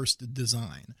mobile first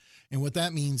design. And what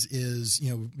that means is,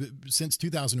 since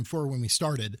 2004 when we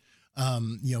started,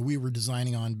 we were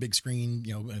designing on big screen,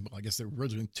 I guess they were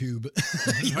originally tube,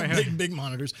 big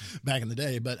monitors back in the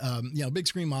day, but, big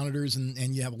screen monitors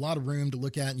and you have a lot of room to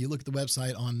look at and you look at the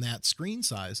website on that screen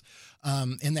size.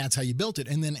 And that's how you built it.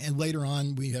 And then later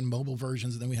on we had mobile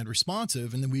versions and then we had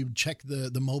responsive and then we would check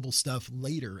the mobile stuff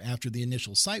later after the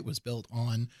initial site was built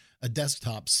on a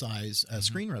desktop size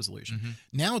screen resolution.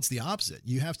 Now it's the opposite.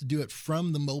 You have to do it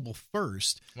from the mobile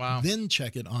first, then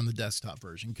check it on the desktop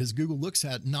version because Google looks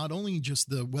at not only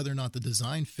just whether or not the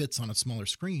design fits on a smaller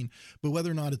screen, but whether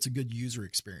or not it's a good user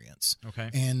experience. Okay.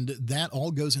 And that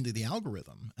all goes into the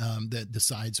algorithm that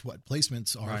decides what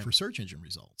placements are for search engine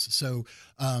results. So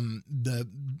the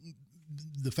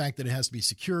fact that it has to be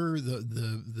secure,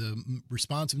 the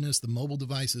responsiveness, the mobile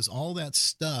devices, all that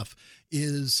stuff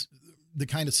is the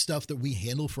kind of stuff that we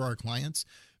handle for our clients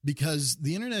because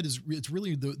the internet it's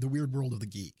really the weird world of the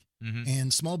geek.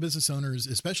 And small business owners,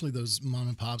 especially those mom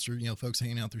and pops or, folks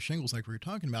hanging out their shingles like we were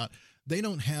talking about, they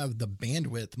don't have the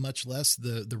bandwidth, much less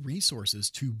the resources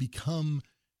to become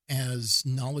as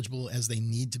knowledgeable as they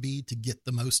need to be to get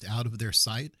the most out of their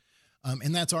site.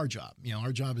 And that's our job.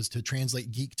 Our job is to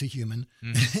translate geek to human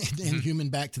and human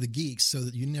back to the geeks so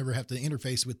that you never have to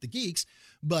interface with the geeks.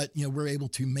 But, we're able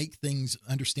to make things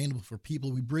understandable for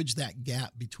people. We bridge that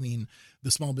gap between the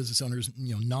small business owners,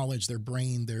 knowledge, their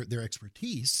brain, their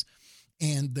expertise,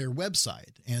 and their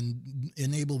website and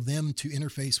enable them to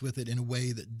interface with it in a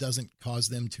way that doesn't cause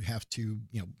them to have to,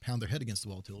 pound their head against the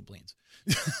wall till it bleeds.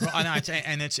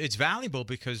 And it's valuable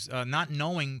because not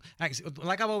knowing,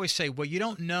 like I always say, what you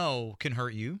don't know can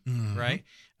hurt you, right?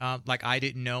 Like I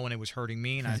didn't know and it was hurting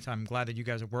me, and I'm glad that you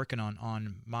guys are working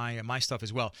on my stuff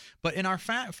as well. But in our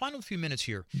final few minutes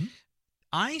here,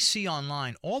 I see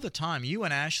online all the time, you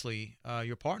and Ashley,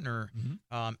 your partner,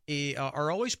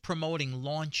 are always promoting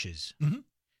launches.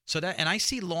 So and I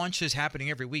see launches happening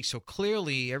every week. So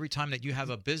clearly, every time that you have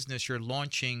a business, you're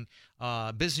launching,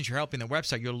 business you're helping, the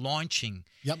website, you're launching.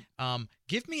 Yep.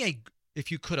 Give me if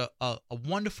you could, a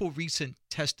wonderful recent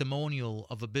testimonial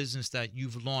of a business that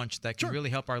you've launched that can really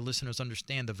help our listeners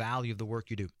understand the value of the work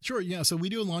you do. Sure. Yeah. So we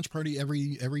do a launch party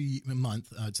every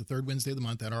month. It's the third Wednesday of the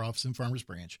month at our office in Farmers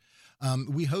Branch.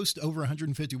 We host over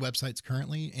 150 websites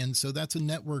currently. And so that's a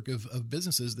network of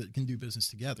businesses that can do business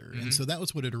together. And so that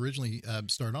was what it originally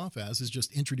started off as, is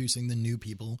just introducing the new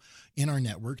people in our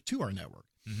network to our network.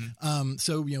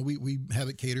 So, we have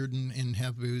it catered and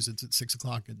have booze. It's at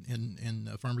 6:00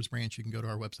 in Farmers Branch. You can go to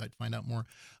our website to find out more.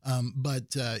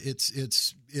 But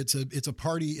it's a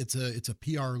party. It's a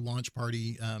PR launch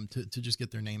party to just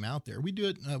get their name out there. We do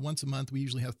it once a month. We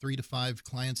usually have 3 to 5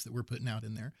 clients that we're putting out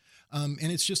in there. And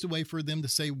it's just a way for them to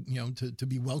say, to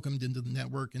be welcomed into the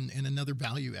network and another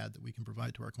value add that we can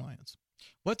provide to our clients.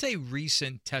 What's a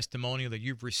recent testimonial that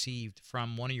you've received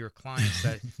from one of your clients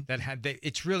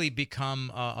it's really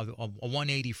become a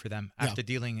 180 for them after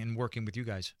dealing and working with you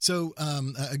guys? So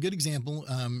a good example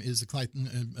is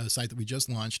a site that we just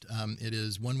launched. It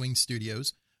is One Wing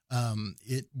Studios.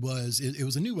 It was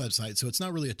a new website, so it's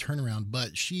not really a turnaround,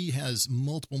 but she has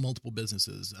multiple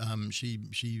businesses.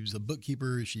 She's a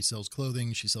bookkeeper. She sells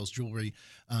clothing. She sells jewelry.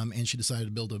 And she decided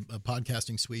to build a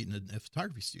podcasting suite and a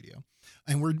photography studio.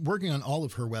 And we're working on all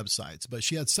of her websites, but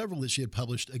she had several that she had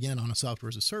published again on a software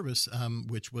as a service,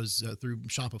 which was through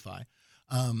Shopify.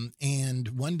 And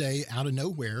one day out of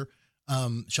nowhere,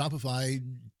 Shopify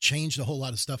changed a whole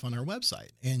lot of stuff on our website,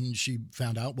 and she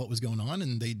found out what was going on,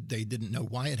 and they didn't know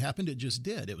why it happened. It just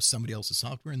did. It was somebody else's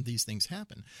software, and these things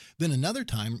happen. Then another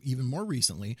time, even more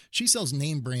recently, she sells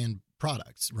name brand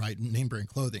products, right? Name brand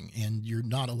clothing. And you're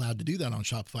not allowed to do that on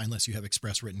Shopify unless you have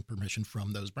express written permission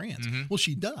from those brands. Well,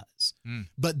 she does,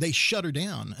 but they shut her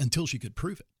down until she could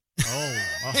prove it.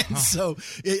 And so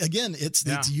again,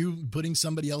 it's you putting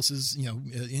somebody else's,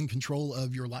 in control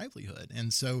of your livelihood.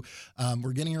 And so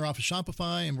we're getting her off of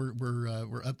Shopify, and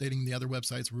we're updating the other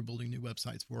websites. We're building new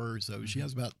websites for her. So she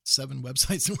has about 7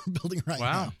 websites that we're building right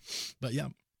now. But yeah.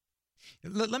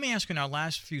 Let me ask you in our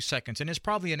last few seconds, and it's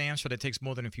probably an answer that takes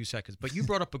more than a few seconds, but you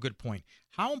brought up a good point.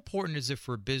 How important is it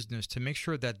for a business to make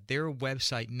sure that their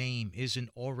website name isn't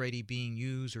already being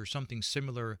used or something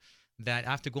similar, that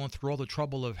after going through all the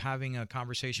trouble of having a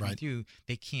conversation with you,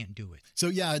 they can't do it? So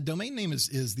yeah, domain name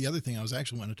is the other thing I was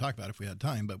actually wanting to talk about if we had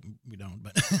time, but we don't.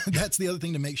 But that's the other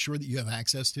thing to make sure that you have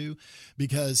access to,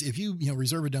 because if you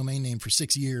reserve a domain name for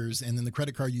 6 years and then the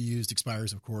credit card you used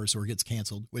expires, of course, or gets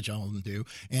canceled, which all of them do,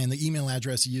 and the email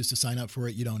address you used to sign up for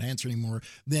it, you don't answer anymore,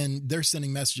 then they're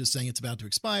sending messages saying it's about to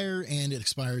expire, and it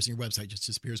expires and your website just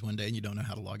disappears one day and you don't know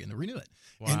how to log in to renew it.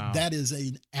 Wow. And that is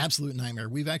an absolute nightmare.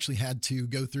 We've actually had to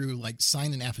go through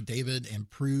sign an affidavit and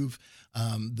prove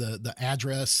the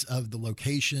address of the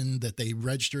location that they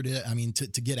registered it. I mean, to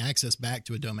get access back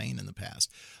to a domain in the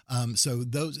past. So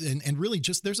those, and really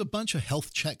just, there's a bunch of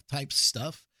health check type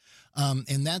stuff.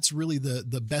 And that's really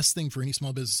the best thing for any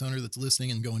small business owner that's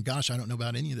listening and going, gosh, I don't know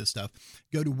about any of this stuff.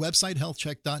 Go to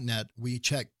websitehealthcheck.net. We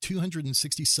check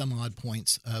 260 some odd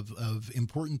points of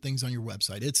important things on your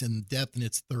website. It's in depth and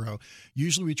it's thorough.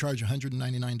 Usually we charge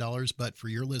 $199, but for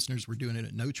your listeners, we're doing it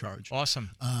at no charge.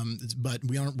 Awesome. But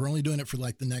we're only doing it for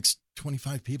the next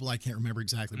 25 people. I can't remember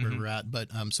exactly where we're at, but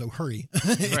so hurry.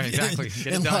 Right, exactly.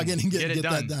 and log in and get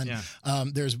that done. Yeah.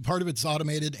 There's part of it's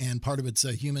automated and part of it's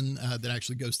a human that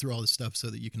actually goes through all this stuff so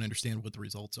that you can understand what the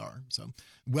results are. So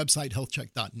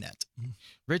websitehealthcheck.net.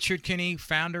 Richard Kinney,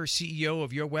 founder, CEO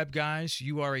of Your Web Guys.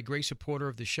 You are a great supporter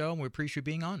of the show, and we appreciate you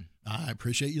being on. I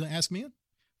appreciate you asking me in.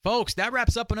 Folks, that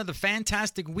wraps up another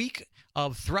fantastic week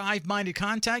of Thrive-Minded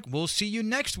Contact. We'll see you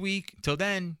next week. Till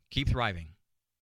then, keep thriving.